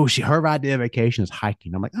 let's go. Her idea of vacation is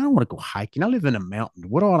hiking. I'm like, I don't want to go hiking. I live in a mountain.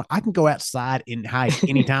 I can go outside and hike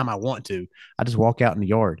anytime I want to. I just walk out in the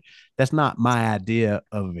yard. That's not my idea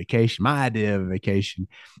of a vacation. My idea of a vacation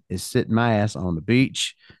is sitting my ass on the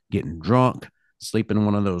beach, getting drunk, sleeping in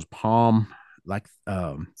one of those palm like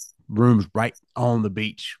rooms right on the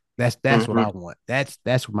beach. That's what I want. That's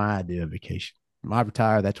my idea of vacation. When I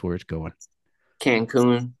retire, that's where it's going.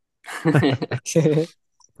 Cancun.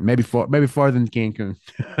 Maybe farther than Cancun.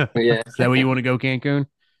 Yeah. Is that where you want to go, Cancun?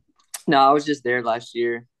 No, I was just there last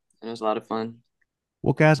year, and it was a lot of fun.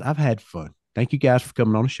 Well, guys, I've had fun. Thank you guys for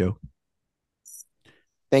coming on the show.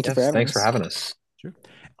 Thank you for having Thanks us. for having us. Sure.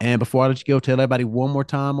 And before I let you go, tell everybody one more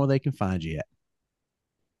time where they can find you at.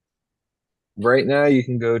 Right now, you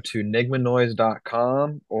can go to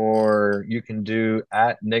nygmanoise.com or you can do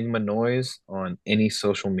at nygmanoise on any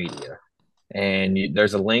social media. And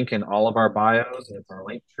there's a link in all of our bios, and it's our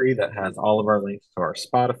link tree that has all of our links to our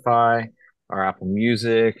Spotify, our Apple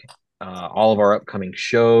Music, all of our upcoming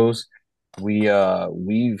shows. We've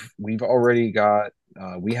already got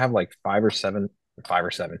we have like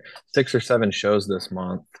 6 or 7 shows this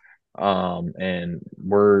month, and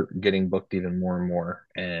we're getting booked even more and more.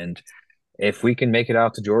 And if we can make it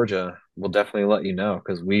out to Georgia, we'll definitely let you know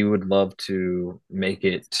because we would love to make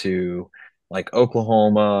it to like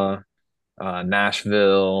Oklahoma,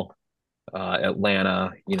 Nashville,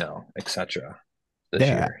 Atlanta, etc. this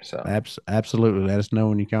Yeah, year. So absolutely. Let us know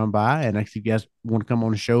when you come by. And if you guys want to come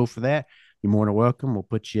on the show for that, you're more than welcome. We'll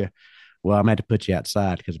put you, well, I'm going to put you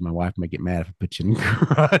outside because my wife may get mad if I put you in the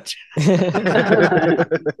garage.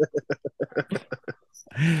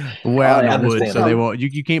 We're out in the woods, so they won't,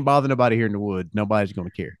 you can't bother nobody here in the wood. Nobody's going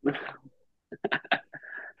to care.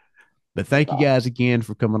 But thank you guys again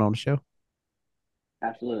for coming on the show.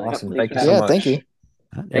 Absolutely. Awesome. Thanks Thank you for so Yeah, much. thank you.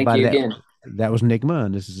 Thank you again. That was Nygma,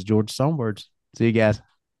 and this is George Songbirds. See you guys.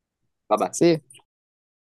 Bye bye. See you.